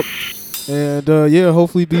roll out, and yeah,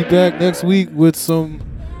 hopefully be back next week with some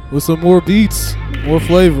more beats, more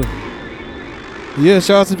flavor. But yeah,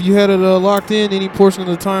 shouts if you had it locked in any portion of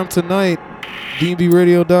the time tonight.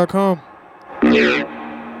 DNBRADIO.com. Yeah.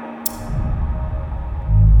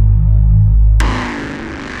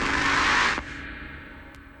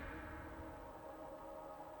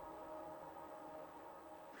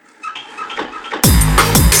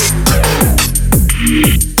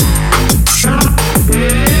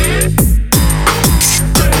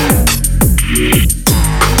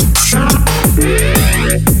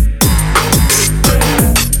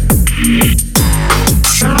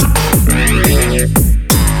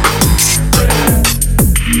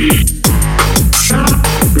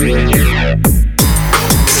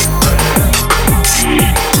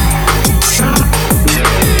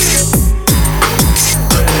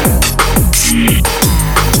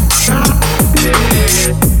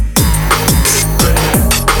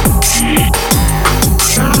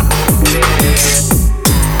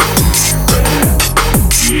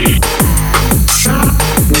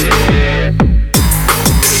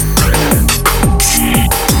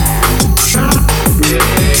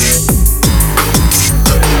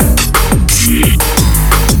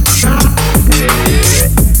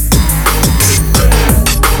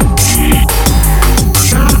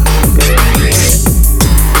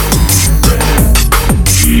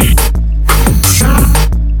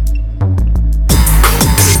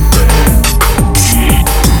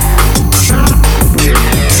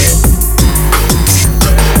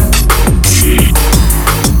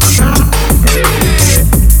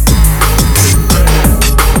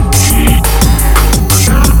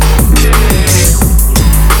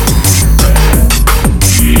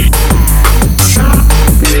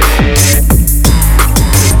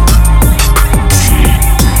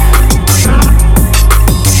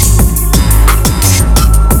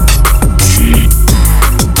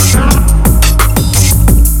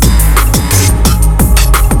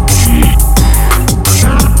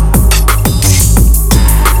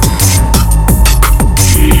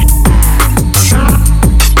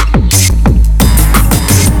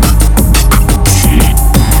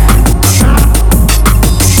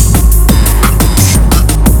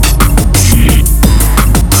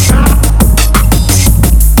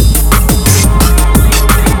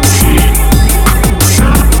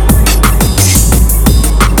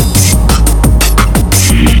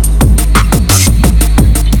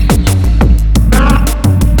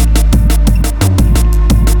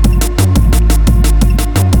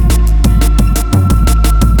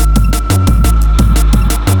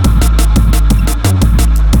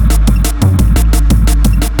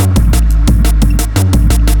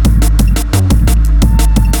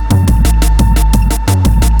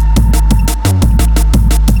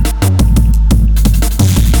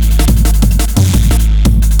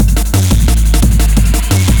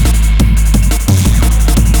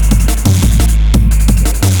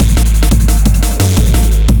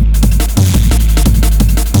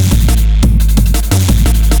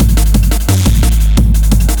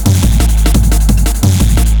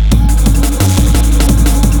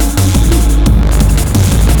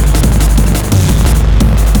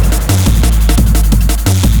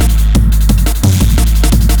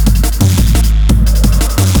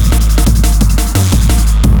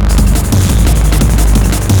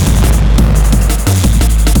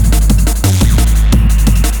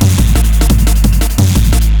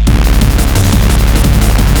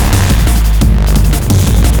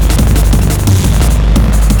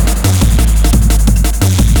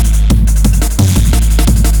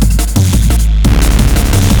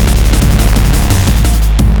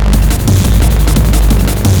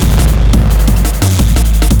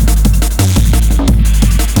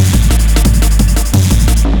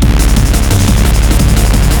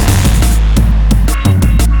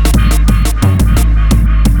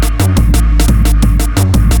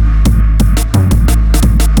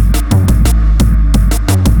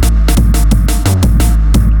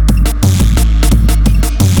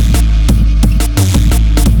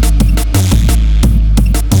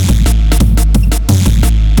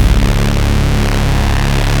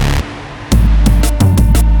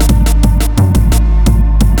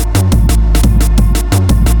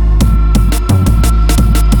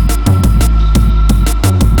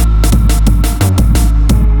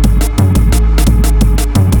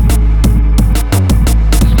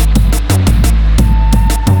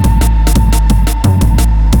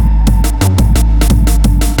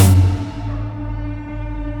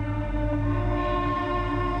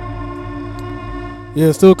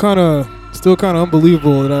 Yeah, still kind of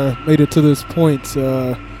unbelievable that I made it to this point.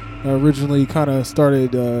 I originally kind of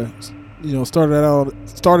started out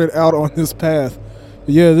on this path.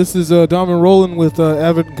 But yeah, this is Diamond Rolling with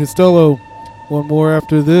Avid and Costello. One more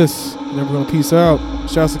after this, and then we're gonna peace out.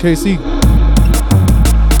 Shouts to KC.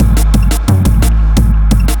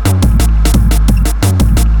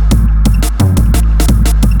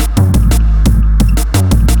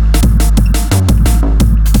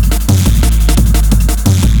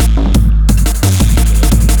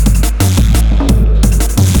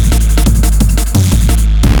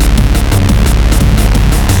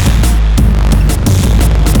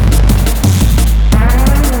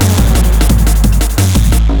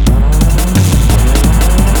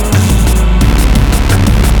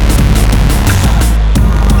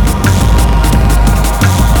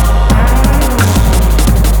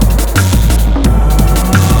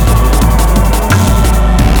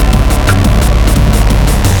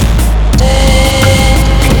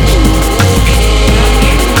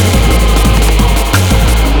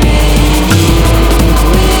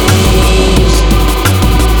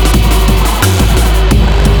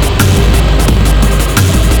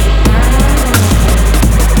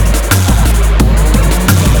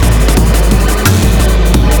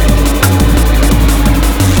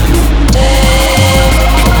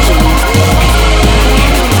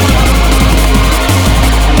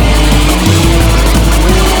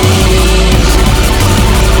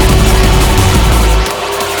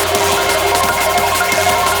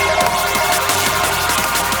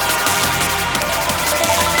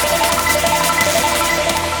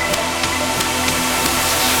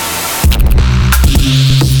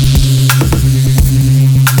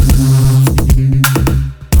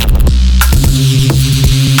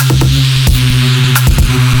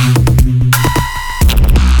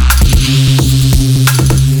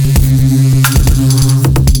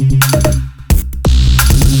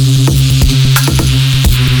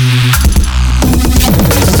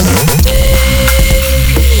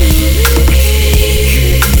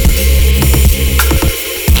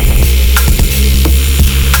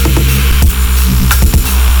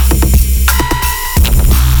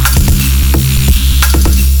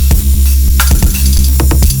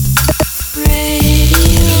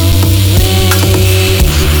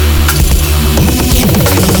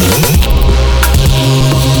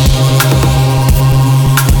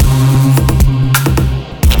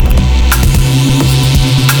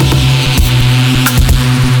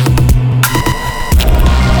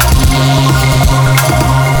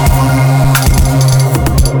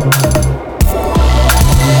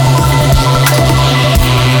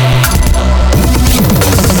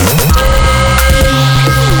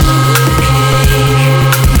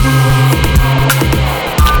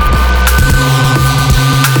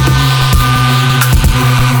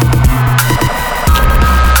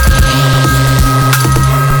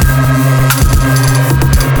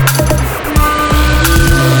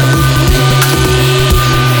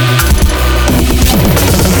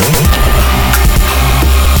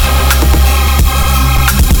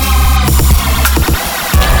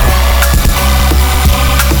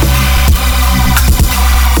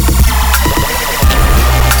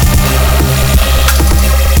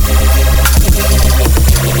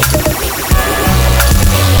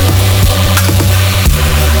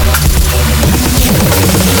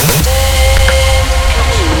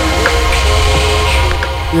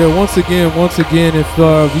 Yeah, once again, if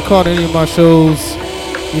you caught any of my shows,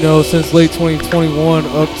 since late 2021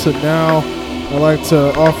 up to now, I'd like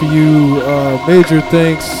to offer you major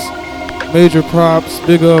thanks, major props,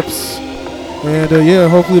 big ups, and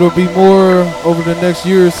hopefully there'll be more over the next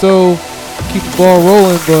year or so. Keep the ball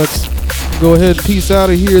rolling, but go ahead and peace out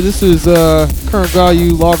of here. This is Current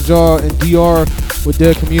Value, Lockjaw, and DR with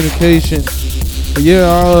Dead Communication. But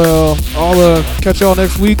yeah, I'll catch y'all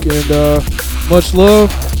next week, and much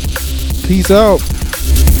love. Peace out.